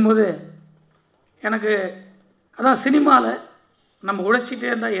போட்டுட்டு இருக்கும்போது எனக்கு அதான் சினிமாவில் நம்ம உழைச்சிட்டே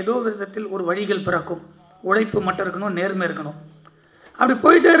இருந்தால் ஏதோ விதத்தில் ஒரு வழிகள் பிறக்கும். உழைப்பு மட்டும் இருக்கணும், நேர்மை இருக்கணும். அப்படி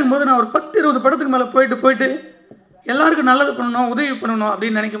போயிட்டே இருக்கும்போது நான் ஒரு 10-20 படத்துக்கு மேலே போயிட்டு எல்லாருக்கும் நல்லது பண்ணணும், உதவி பண்ணணும்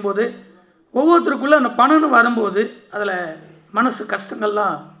அப்படின்னு நினைக்கும்போது ஒவ்வொருத்தருக்குள்ளே அந்த பணம்னு வரும்போது அதில் மனசு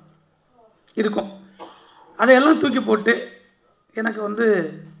கஷ்டங்கள்லாம் இருக்கும். அதையெல்லாம் தூக்கி போட்டு எனக்கு வந்து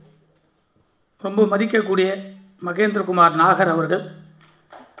ரொம்ப மதிக்கக்கூடிய மகேந்திரகுமார் நாகர் அவர்கள்,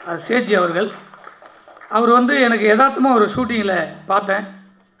 சேஜி அவர்கள், அவர் வந்து எனக்கு யதார்த்தமாக ஒரு ஷூட்டிங்கில் பார்த்தேன்.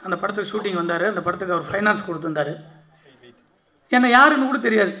 அந்த படத்துக்கு ஷூட்டிங் வந்தார். அந்த படத்துக்கு அவர் ஃபைனான்ஸ் கொடுத்துருந்தார். என்னை யாருன்னு கூட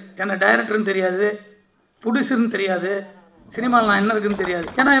தெரியாது, என்னை டைரக்டர்னு தெரியாது, ப்ரொடியூசர்னு தெரியாது, சினிமாவில் நான் என்ன இருக்குன்னு தெரியாது.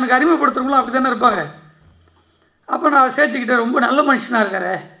 ஏன்னா எனக்கு அறிமுகப்படுத்துறவங்களும் அப்படி தானே இருப்பாங்க. அப்போ நான் சேச்சிக்கிட்ட ரொம்ப நல்ல மனுஷனாக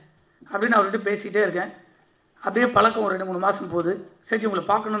இருக்காரு அப்படின்னு அவர்கிட்ட பேசிக்கிட்டே இருக்கேன். அப்படியே பழக்கம் ஒரு 2-3 மாதம் போகுது. சேச்சி உங்களை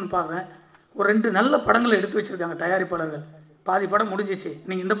பார்க்கணுன்னு பார்க்குறேன். ஒரு 2 நல்ல படங்களை எடுத்து வச்சுருக்காங்க தயாரிப்பாளர்கள். பாதி படம் முடிஞ்சிச்சு,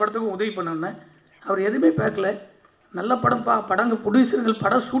 நீங்கள் இந்த படத்துக்கும் உதவி பண்ணணுன்னு. அவர் எதுவுமே பார்க்கல. நல்ல படம்ப்பா, படங்க ப்ரொடியூசர்கள்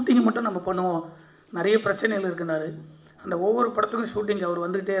படம் ஷூட்டிங் மட்டும் நம்ம பண்ணுவோம், நிறைய பிரச்சனைகள் இருக்குனாரு. அந்த ஒவ்வொரு படத்துக்கும் ஷூட்டிங் அவர்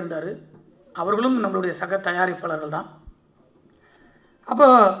வந்துக்கிட்டே இருந்தார். அவர்களும் நம்மளுடைய சக தயாரிப்பாளர்கள் தான். அப்போ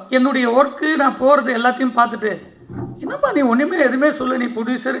என்னுடைய ஒர்க்கு நான் போகிறது எல்லாத்தையும் பார்த்துட்டு, என்னப்பா நீ ஒன்றுமே எதுவுமே சொல்ல, நீ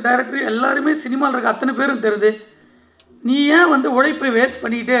ப்ரொடியூசர் டைரக்டர் எல்லாருமே சினிமாவில் இருக்க அத்தனை பேரும் தெரியுது, நீ ஏன் வந்து உழைப்பை வேஸ்ட்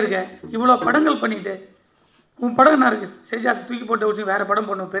பண்ணிக்கிட்டே இருக்க, இவ்வளோ படங்கள் பண்ணிட்டு உன் படம் என்ன இருக்குது, சரி அதை தூக்கி போட்டு வச்சு வேறு படம்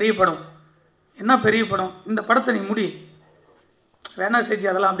பண்ணும், பெரிய படம் என்ன பெரிய படம், இந்த படத்தை நீ முடி வேணா செஞ்சு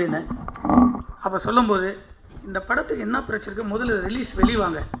அதெல்லாம் அப்படின்னு. அப்போ சொல்லும்போது இந்த படத்துக்கு என்ன பிரச்சனை இருக்குது, முதல்ல ரிலீஸ்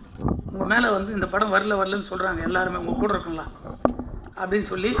வெளிவாங்க, உங்கள் மேலே வந்து இந்த படம் வரலன்னு சொல்கிறாங்க எல்லாருமே, உங்கள் கூட இருக்குங்களா அப்படின்னு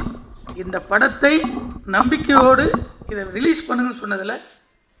சொல்லி இந்த படத்தை நம்பிக்கையோடு இதை ரிலீஸ் பண்ணுங்கன்னு சொன்னதில்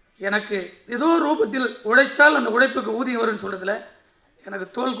எனக்கு ஏதோ ரூபத்தில் உழைச்சால் அந்த உழைப்புக்கு ஊதியம் வரும்னு சொல்கிறதுல எனக்கு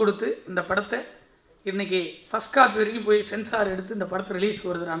தோள் கொடுத்து இந்த படத்தை இன்றைக்கி ஃபஸ்ட் காப்பி வரைக்கும் போய் சென்சார் எடுத்து இந்த படத்தை ரிலீஸ்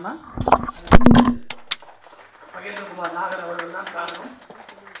வருதுறான்னா மகேந்திரகுமார் நாகர் அவர்கள் தான் காரணம்.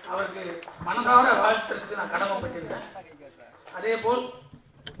 அவருக்கு மனதார வாழ்த்துக்கு நான் கடமைப்பட்டிருக்கேன். அதே போல்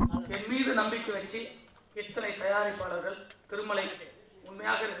என் மீது நம்பிக்கை வச்சு இத்தனை தயாரிப்பாளர்கள் திருமலை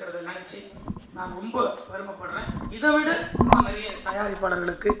உண்மையாக இருக்கிறத நினச்சி நான் ரொம்ப பெருமைப்படுறேன். இதை விட இன்னும் நிறைய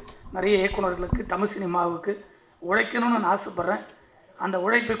தயாரிப்பாளர்களுக்கு, நிறைய இயக்குநர்களுக்கு, தமிழ் சினிமாவுக்கு உழைக்கணும்னு நான் ஆசைப்பட்றேன். அந்த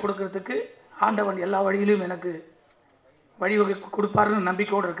உழைப்பை கொடுக்கறதுக்கு ஆண்டவன் எல்லா வழியிலும் எனக்கு வழிவகை கொடுப்பாருன்னு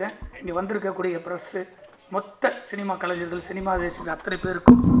நம்பிக்கையோடு இருக்கேன். இங்கே வந்திருக்கக்கூடிய ப்ரெஸ்ஸு, மொத்த சினிமா கலைஞர்கள், சினிமா தேசிய அத்தனை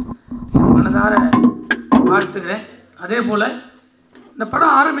பேருக்கும் மனதார வாழ்த்துக்கிறேன். அதே போல் இந்த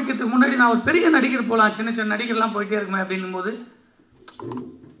படம் ஆரம்பிக்கிறதுக்கு முன்னாடி நான் ஒரு பெரிய நடிகர் போகலாம், சின்ன சின்ன நடிகர்லாம் போயிட்டே இருக்குமே அப்படின்னும்போது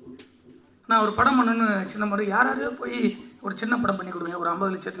நான் ஒரு படம் பண்ணணுன்னு சின்ன மாதிரி யாராவது போய் ஒரு சின்ன படம் பண்ணி கொடுங்க, ஒரு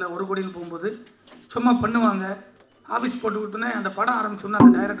 50 லட்சத்தில் 1 கோடின்னு போகும்போது சும்மா பண்ணுவாங்க. ஆஃபீஸ் போட்டு கொடுத்தோன்னே அந்த படம் ஆரம்பிச்சோன்னா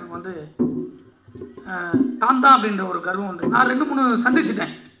அந்த டைரக்டருக்கு வந்து தான் அப்படின்ற ஒரு கர்வம் வந்து நான் 2-3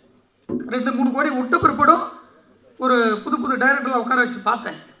 சந்திச்சிட்டேன். 2-3 கோடி விட்ட பிற்பாடும் ஒரு புது டைரக்டரில் உட்கார வச்சு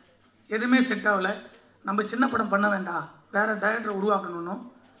பார்த்தேன், எதுவுமே செட் ஆகலை. நம்ம சின்ன படம் பண்ண வேண்டாம், வேறு டைரக்டரை உருவாக்கணும்.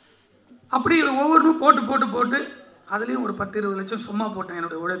 அப்படி ஒவ்வொன்றும் போட்டு அதுலேயும் ஒரு 10-20 லட்சம் சும்மா போட்டேன்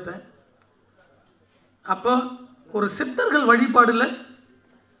என்னுடைய உழைப்பை. அப்போ ஒரு சித்தர்கள் வழிபாடில்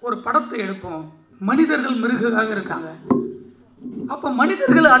ஒரு படத்தை எடுப்போம். மனிதர்கள் மிருகமாக இருக்காங்க. அப்போ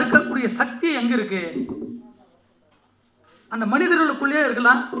மனிதர்களை அடக்கக்கூடிய சக்தி எங்கே இருக்கு? அந்த மனிதர்களுக்குள்ளேயே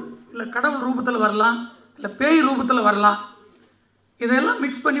இருக்கலாம், இல்லை கடவுள் ரூபத்தில் வரலாம், இல்லை பேய் ரூபத்தில் வரலாம். இதெல்லாம்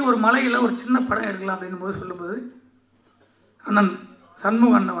மிக்ஸ் பண்ணி ஒரு மலையில் ஒரு சின்ன படம் எடுக்கலாம் அப்படின்னு போது சொல்லும்போது அண்ணன்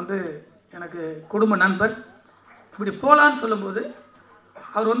சண்முக அண்ணன் வந்து எனக்கு குடும்ப நண்பர். இப்படி போகலான்னு சொல்லும்போது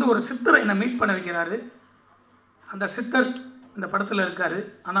அவர் வந்து ஒரு சித்தரை என்னை மீட் பண்ண வைக்கிறாரு. அந்த சித்தர் இந்த படத்தில் இருக்கார்,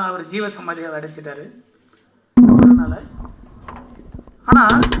 ஆனால் அவர் ஜீவ சமாதியாக அடைச்சிட்டாரு. அதனால்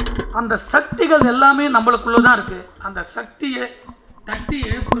ஆனால் அந்த சக்திகள் எல்லாமே நம்மளுக்குள்ளே தான் இருக்குது. அந்த சக்தியை தட்டி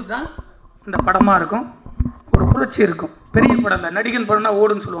எழுப்புறது தான் இந்த படமாக இருக்கும். ஒரு புரட்சி இருக்கும். பெரிய படம் இல்லை, நடிகன் படம்னா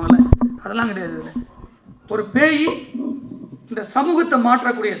ஓடுன்னு சொல்லுவாங்கள்ல, அதெல்லாம் கிடையாது. ஒரு பேய் இந்த சமூகத்தை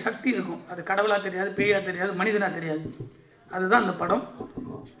மாற்றக்கூடிய சக்தி இருக்கும். அது கடவுளாக தெரியாது, பேயாக தெரியாது, மனிதனாக தெரியாது. அதுதான் இந்த படம்.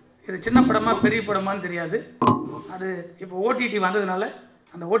 இது சின்ன படமாக பெரிய படமானு தெரியாது. அது இப்போ ஓடிடி வந்ததுனால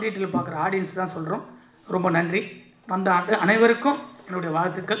அந்த ஓடிடியில் பார்க்குற ஆடியன்ஸ் தான் சொல்கிறோம். ரொம்ப நன்றி. வந்த அனைவருக்கும் என்னுடைய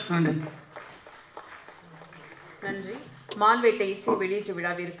வாழ்த்துக்கள். நன்றி. நன்றி. மான்வேட்டை இசை வெளியீட்டு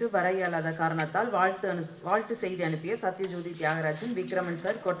விழாவிற்கு வர இயலாத காரணத்தால் வாழ்த்து செய்தி அனுப்பிய சத்யஜோதி தியாகராஜன், விக்ரமன்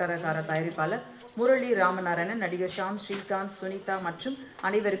சார், கொட்டரகார தயாரிப்பாளர் முரளி ராமநாராயணன், நடிகர் ஷாம், ஸ்ரீகாந்த், சுனிதா மற்றும்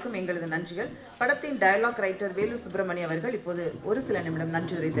அனைவருக்கும் எங்களது நன்றிகள். படத்தின் டயலாக் ரைட்டர் வேலு சுப்பிரமணியம் அவர்கள் இப்போது ஒரு சில நிமிடம்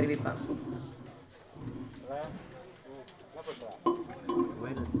நன்றி உரை தெரிவிப்பார்.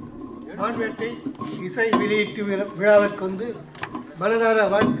 மான்வேட்டை இசை வெளியீட்டு விழாவிற்கு வந்து மனதார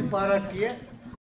வாழ்த்து பாராட்டிய